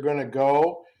things are going to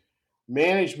go.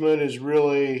 Management is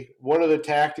really what are the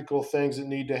tactical things that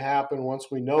need to happen once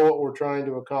we know what we're trying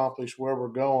to accomplish, where we're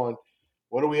going,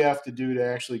 what do we have to do to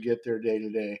actually get there day to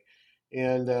day.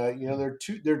 And they're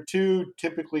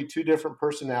typically two different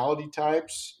personality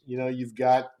types. You've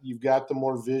got the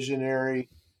more visionary,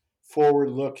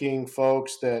 forward-looking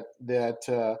folks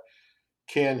that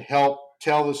can help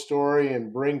tell the story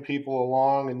and bring people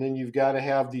along, and then you've got to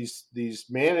have these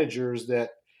managers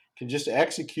that can just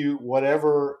execute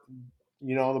whatever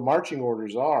the marching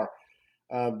orders are.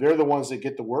 They're the ones that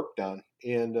get the work done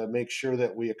and make sure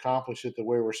that we accomplish it the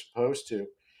way we're supposed to.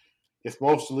 If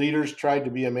most leaders tried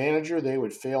to be a manager, they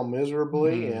would fail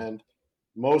miserably, and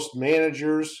most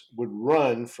managers would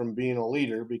run from being a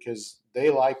leader because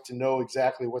they like to know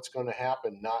exactly what's going to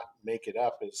happen, not make it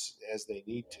up as they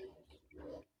need to.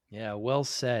 Yeah, well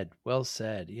said. Well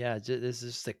said. Yeah, there's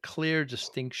just a clear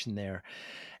distinction there.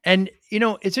 And,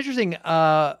 it's interesting.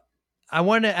 I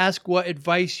want to ask what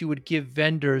advice you would give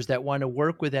vendors that want to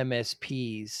work with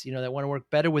MSPs, that want to work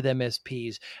better with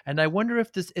MSPs. And I wonder if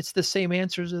it's the same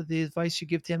answers of the advice you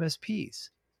give to MSPs.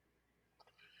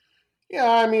 Yeah,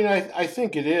 I mean, I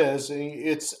think it is.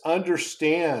 It's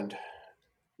understand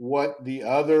what the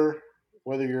other,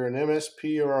 whether you're an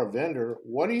MSP or a vendor,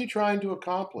 what are you trying to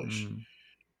accomplish?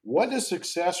 What does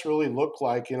success really look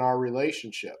like in our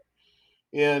relationship?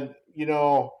 And,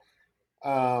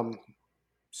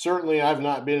 certainly I've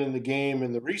not been in the game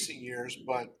in the recent years,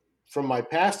 but from my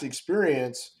past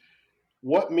experience,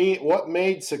 what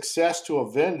made success to a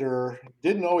vendor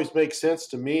didn't always make sense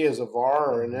to me as a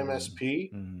VAR or an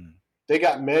MSP. They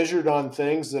got measured on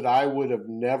things that I would have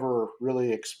never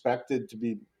really expected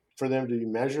for them to be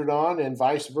measured on, and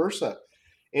vice versa.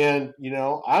 And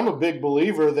I'm a big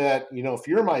believer that if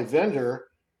you're my vendor,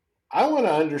 I want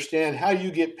to understand how you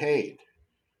get paid,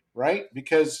 right?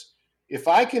 Because if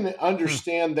I can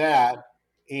understand that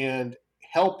and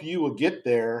help you get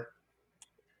there,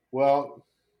 well,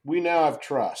 we now have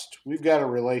trust. We've got a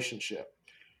relationship.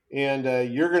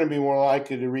 And you're going to be more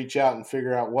likely to reach out and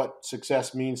figure out what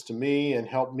success means to me and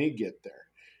help me get there.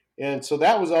 And so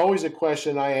that was always a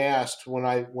question I asked when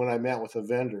I met with a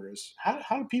vendor is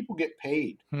how do people get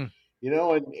paid? And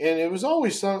it was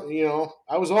always I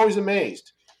was always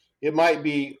amazed. It might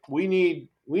be we need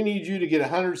you to get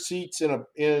 100 seats in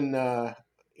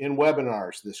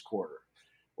webinars this quarter,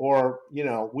 or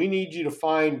we need you to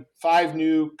find 5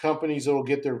 new companies that will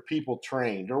get their people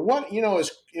trained, or what.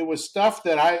 It was stuff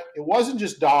that it wasn't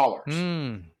just dollars,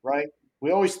 right? We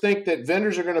always think that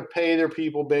vendors are going to pay their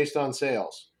people based on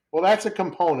sales. Well, that's a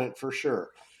component for sure,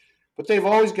 but they've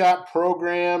always got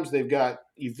programs, they've got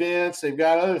events, they've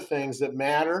got other things that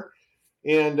matter.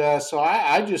 And so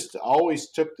I just always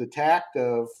took the tact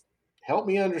of help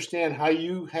me understand how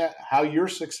you're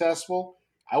successful.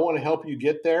 I want to help you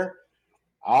get there.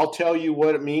 I'll tell you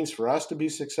what it means for us to be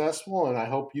successful, and I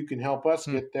hope you can help us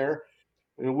get there.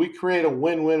 And we create a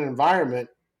win-win environment.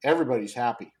 Everybody's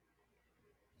happy.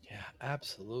 Yeah,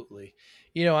 absolutely.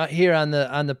 Here on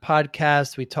the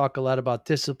podcast, we talk a lot about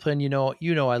discipline.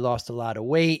 I lost a lot of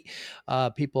weight.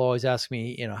 People always ask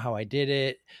me, how I did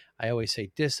it. I always say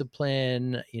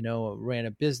discipline. Ran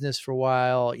a business for a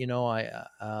while.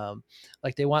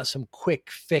 Like they want some quick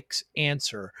fix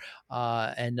answer,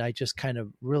 and I just kind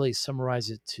of really summarize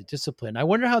it to discipline. I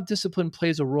wonder how discipline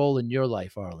plays a role in your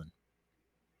life, Arlin.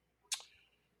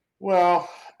 Well,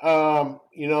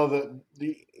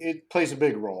 it plays a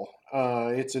big role.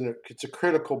 It's a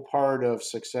critical part of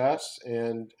success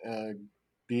and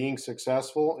being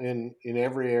successful in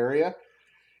every area.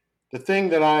 The thing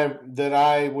that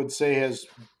I would say has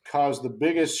caused the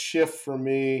biggest shift for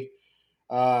me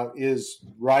is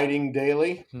writing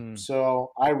daily.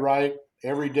 So I write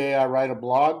every day. I write a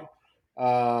blog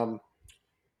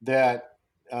that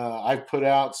I've put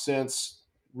out since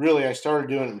really I started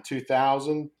doing it in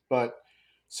 2000, but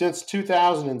since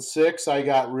 2006, I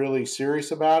got really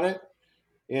serious about it.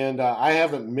 And I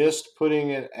haven't missed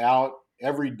putting it out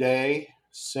every day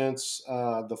since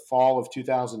the fall of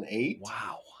 2008.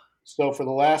 Wow. So for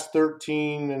the last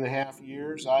 13 and a half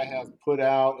years, I have put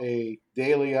out a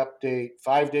daily update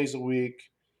 5 days a week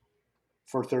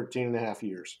for 13 and a half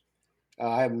years.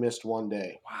 I haven't missed one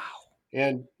day. Wow.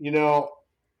 And,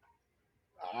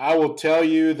 I will tell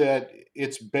you that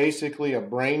it's basically a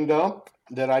brain dump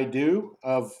that I do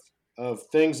of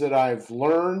things that I've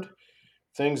learned,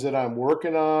 things that I'm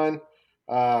working on.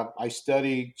 I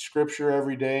study scripture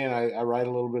every day, and I write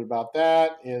a little bit about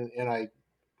that, and I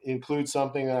include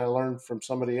something that I learned from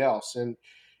somebody else. And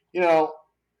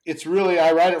it's really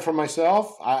I write it for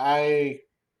myself. I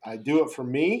do it for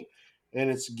me, and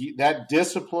it's that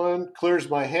discipline clears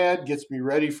my head, gets me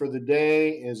ready for the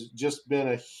day. Has just been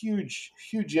a huge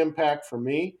impact for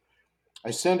me.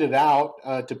 I send it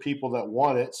out to people that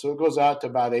want it, so it goes out to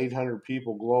about 800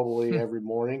 people globally every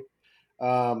morning.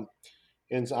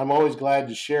 and I'm always glad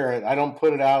to share it. I don't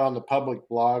put it out on the public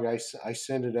blog. I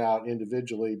send it out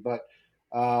individually, but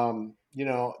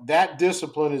that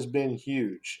discipline has been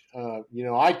huge.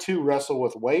 I too wrestle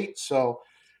with weight, so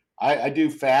I do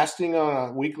fasting on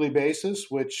a weekly basis,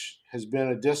 which has been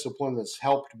a discipline that's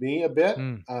helped me a bit.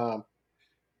 Mm.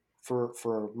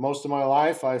 For most of my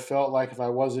life, I felt like if I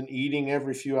wasn't eating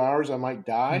every few hours, I might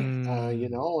die.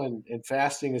 And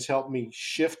fasting has helped me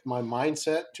shift my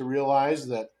mindset to realize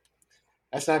that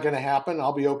that's not going to happen.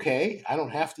 I'll be okay. I don't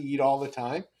have to eat all the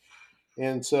time.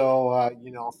 And so,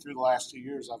 through the last 2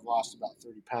 years, I've lost about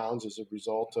 30 pounds as a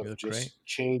result of You look great. just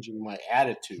changing my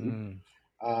attitude.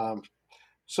 Mm.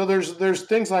 So there's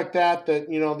things like that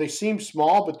they seem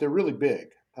small, but they're really big.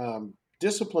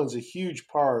 Discipline's a huge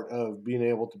part of being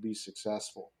able to be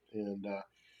successful, and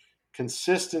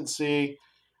consistency.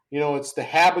 It's the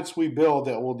habits we build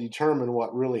that will determine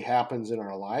what really happens in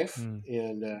our life. Mm.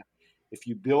 And if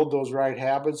you build those right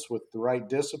habits with the right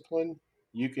discipline,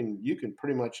 you can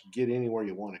pretty much get anywhere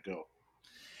you want to go.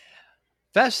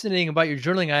 Fascinating about your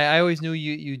journaling. I always knew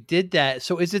you did that.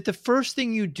 So is it the first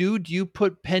thing you do? Do you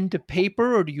put pen to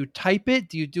paper, or do you type it?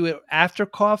 Do you do it after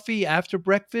coffee, after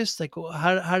breakfast? Like,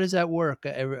 how does that work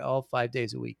all 5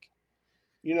 days a week?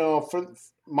 For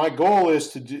my goal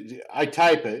is I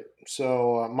type it.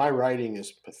 So my writing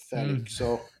is pathetic.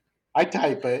 So I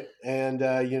type it, and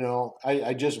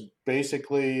I just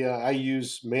basically I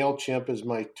use MailChimp as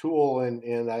my tool,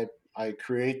 and I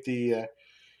create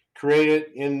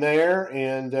it in there,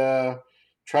 and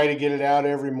try to get it out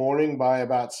every morning by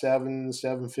about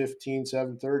 7:15,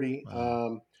 7:30.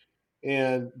 Wow.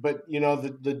 But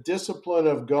the discipline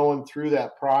of going through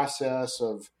that process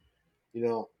of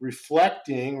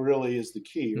reflecting really is the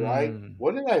key, right? Mm.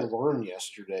 What did I learn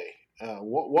yesterday?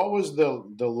 What was the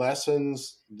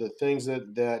lessons, the things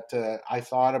that I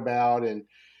thought about, and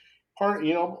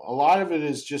a lot of it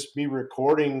is just me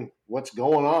recording what's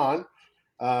going on.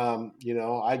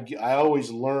 I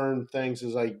always learn things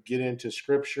as I get into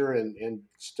scripture and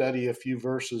study a few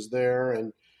verses there,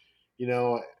 and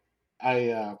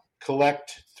I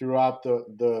collect throughout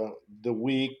the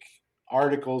week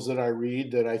articles that I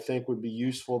read that I think would be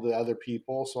useful to other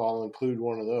people. So I'll include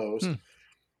one of those.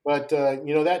 But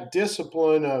that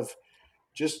discipline of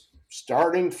just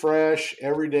starting fresh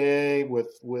every day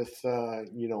with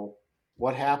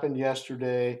what happened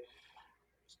yesterday,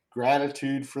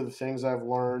 gratitude for the things I've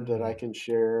learned that I can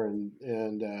share, and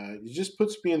it just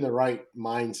puts me in the right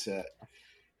mindset,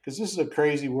 because this is a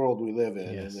crazy world we live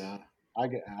in. Yes. And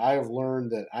I have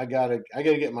learned that I gotta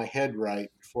get my head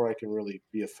right before I can really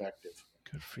be effective.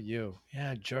 Good for you.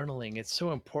 Yeah, journaling. It's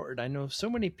so important. I know so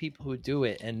many people who do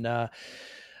it. And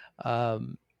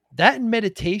that and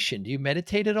meditation. Do you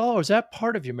meditate at all, or is that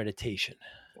part of your meditation?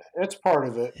 That's part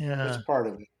of it. Yeah. That's part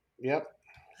of it. Yep.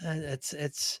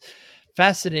 It's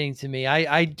fascinating to me.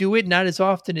 I do it not as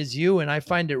often as you, and I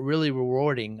find it really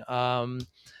rewarding.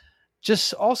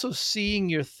 Just also seeing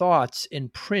your thoughts in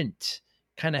print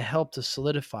kind of helped to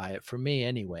solidify it for me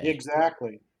anyway.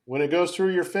 Exactly. When it goes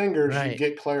through your fingers, Right. you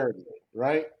get clarity,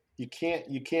 right? You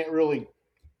can't really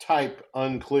type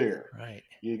unclear. Right.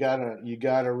 You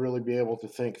gotta really be able to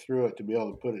think through it to be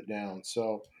able to put it down.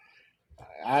 So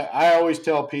I always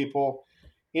tell people,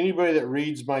 anybody that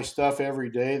reads my stuff every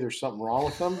day, there's something wrong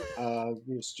with them.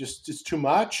 It's too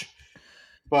much.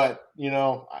 But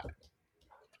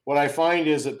what I find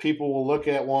is that people will look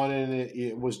at one, and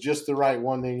it was just the right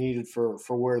one they needed for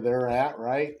where they're at,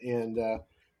 right? And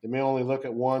they may only look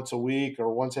at once a week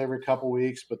or once every couple of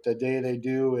weeks, but the day they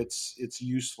do, it's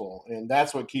useful, and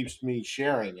that's what keeps me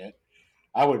sharing it.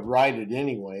 I would write it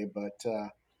anyway, but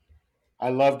I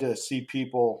love to see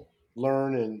people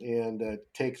learn and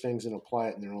take things and apply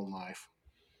it in their own life.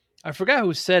 I forgot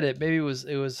who said it. Maybe it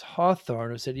was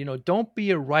Hawthorne who said, don't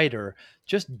be a writer,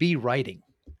 just be writing.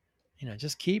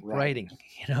 Just keep writing.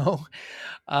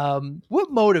 What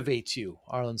motivates you,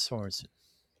 Arlin Sorensen?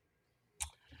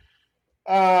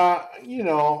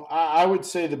 I would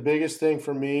say the biggest thing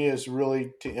for me is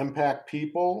really to impact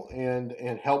people and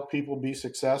help people be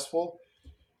successful.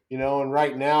 And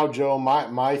right now, Joe,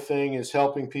 my thing is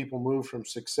helping people move from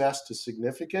success to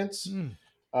significance.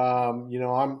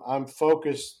 I'm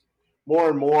focused more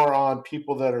and more on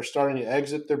people that are starting to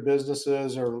exit their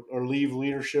businesses or leave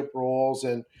leadership roles.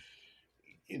 And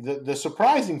the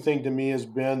surprising thing to me has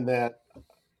been that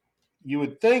you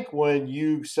would think when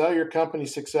you sell your company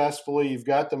successfully, you've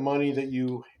got the money that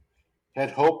you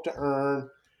had hoped to earn,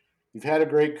 you've had a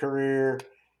great career,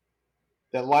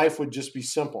 that life would just be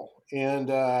simple.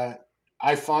 And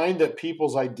I find that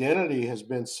people's identity has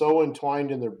been so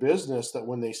entwined in their business that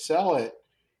when they sell it,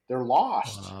 they're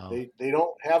lost. Wow. They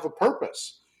don't have a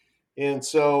purpose. And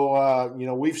so,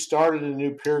 we've started a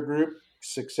new peer group,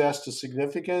 Success to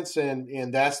Significance,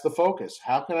 and that's the focus.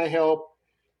 How can I help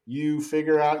you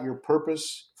figure out your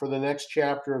purpose for the next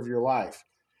chapter of your life?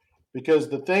 Because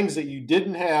the things that you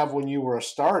didn't have when you were a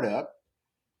startup,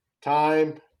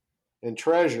 time and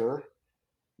treasure,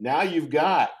 now you've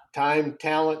got time,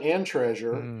 talent, and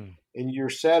treasure, and you're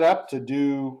set up to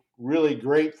do really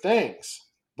great things.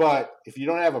 But if you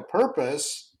don't have a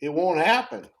purpose, it won't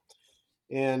happen.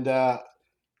 And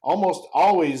almost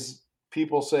always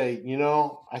people say,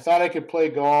 I thought I could play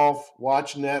golf,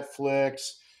 watch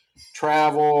Netflix,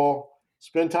 travel,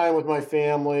 spend time with my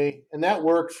family. And that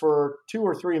worked for 2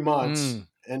 or 3 months.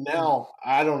 And now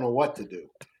I don't know what to do.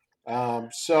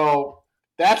 So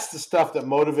that's the stuff that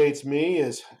motivates me,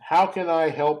 is how can I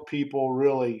help people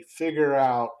really figure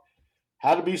out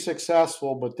how to be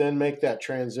successful, but then make that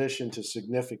transition to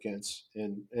significance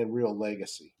and real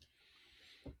legacy.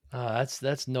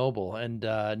 That's noble and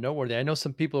noteworthy. I know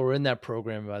some people who are in that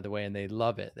program, by the way, and they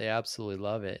love it. They absolutely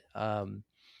love it. And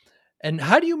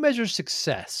how do you measure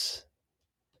success?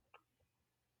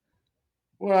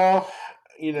 Well,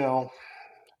 I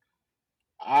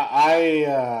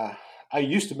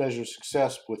used to measure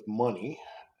success with money,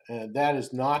 and that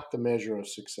is not the measure of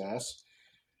success.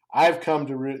 I've come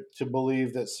to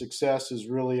believe that success is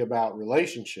really about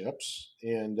relationships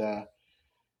and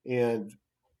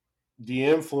the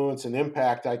influence and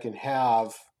impact I can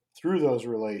have through those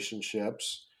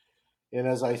relationships. And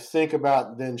as I think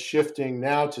about then shifting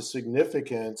now to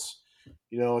significance,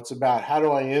 it's about how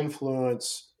do I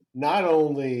influence not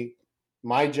only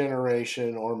my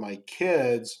generation or my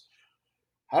kids,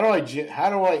 how do I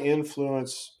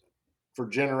influence for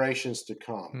generations to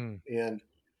come? And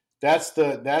that's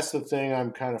the thing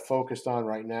I'm kind of focused on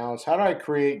right now, is how do I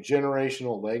create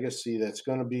generational legacy that's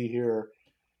going to be here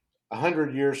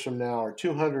 100 years from now or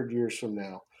 200 years from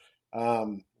now?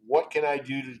 What can I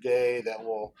do today that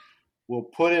will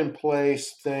put in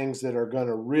place things that are going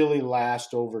to really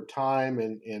last over time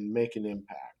and make an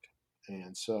impact?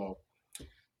 And so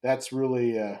that's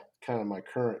really kind of my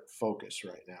current focus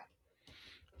right now.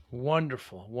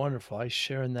 Wonderful. Wonderful. I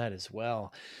share in that as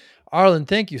well. Arlin,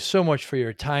 thank you so much for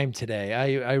your time today.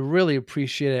 I really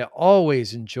appreciate it. I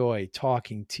always enjoy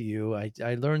talking to you.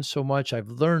 I learned so much. I've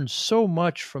learned so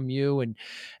much from you and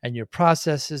your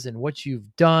processes and what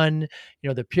you've done.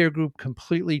 The peer group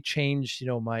completely changed,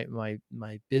 my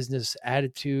business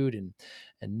attitude and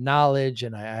knowledge.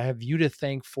 And I have you to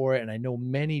thank for it. And I know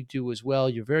many do as well.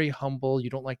 You're very humble. You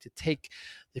don't like to take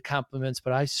the compliments,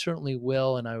 but I certainly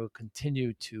will. And I will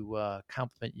continue to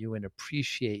compliment you and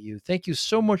appreciate you. Thank you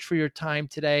so much for your time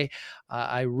today.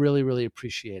 I really, really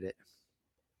appreciate it.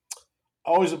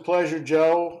 Always a pleasure,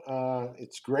 Joe.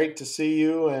 It's great to see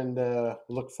you, and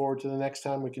look forward to the next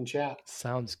time we can chat.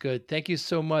 Sounds good. Thank you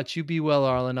so much. You be well,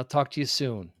 Arlin. I'll talk to you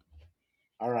soon.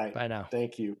 All right. Bye now.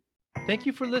 Thank you. Thank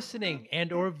you for listening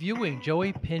and or viewing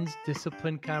Joey Pinz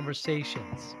Discipline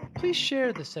Conversations. Please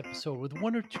share this episode with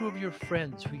 1 or 2 of your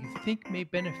friends who you think may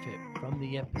benefit from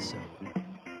the episode.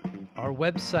 Our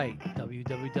website,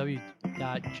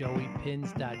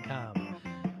 www.joeypinz.com.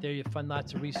 There you'll find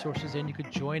lots of resources, and you could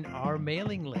join our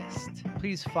mailing list.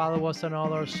 Please follow us on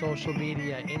all our social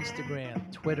media,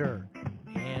 Instagram, Twitter,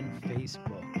 and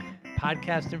Facebook.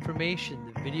 Podcast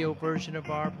information, the video version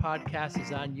of our podcast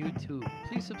is on YouTube.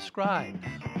 Please subscribe.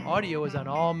 Audio is on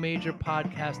all major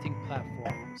podcasting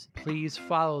platforms. Please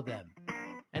follow them.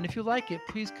 And if you like it,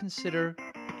 please consider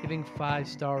giving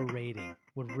 5-star rating.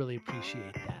 Would really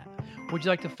appreciate that. Would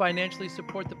you like to financially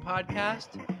support the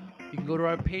podcast? You can go to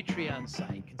our Patreon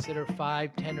site. Consider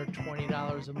 $5, $10, or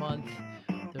 $20 a month.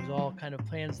 There's all kind of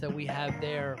plans that we have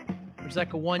there. There's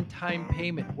like a one-time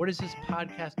payment. What is this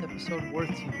podcast episode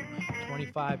worth to you?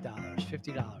 $25,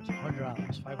 $50,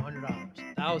 $100, $500,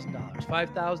 $1,000,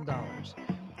 $5,000.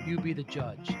 You be the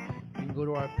judge. You can go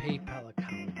to our PayPal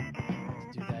account to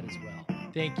do that as well.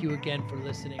 Thank you again for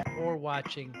listening or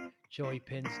watching Joey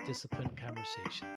Pinz Discipline Conversation.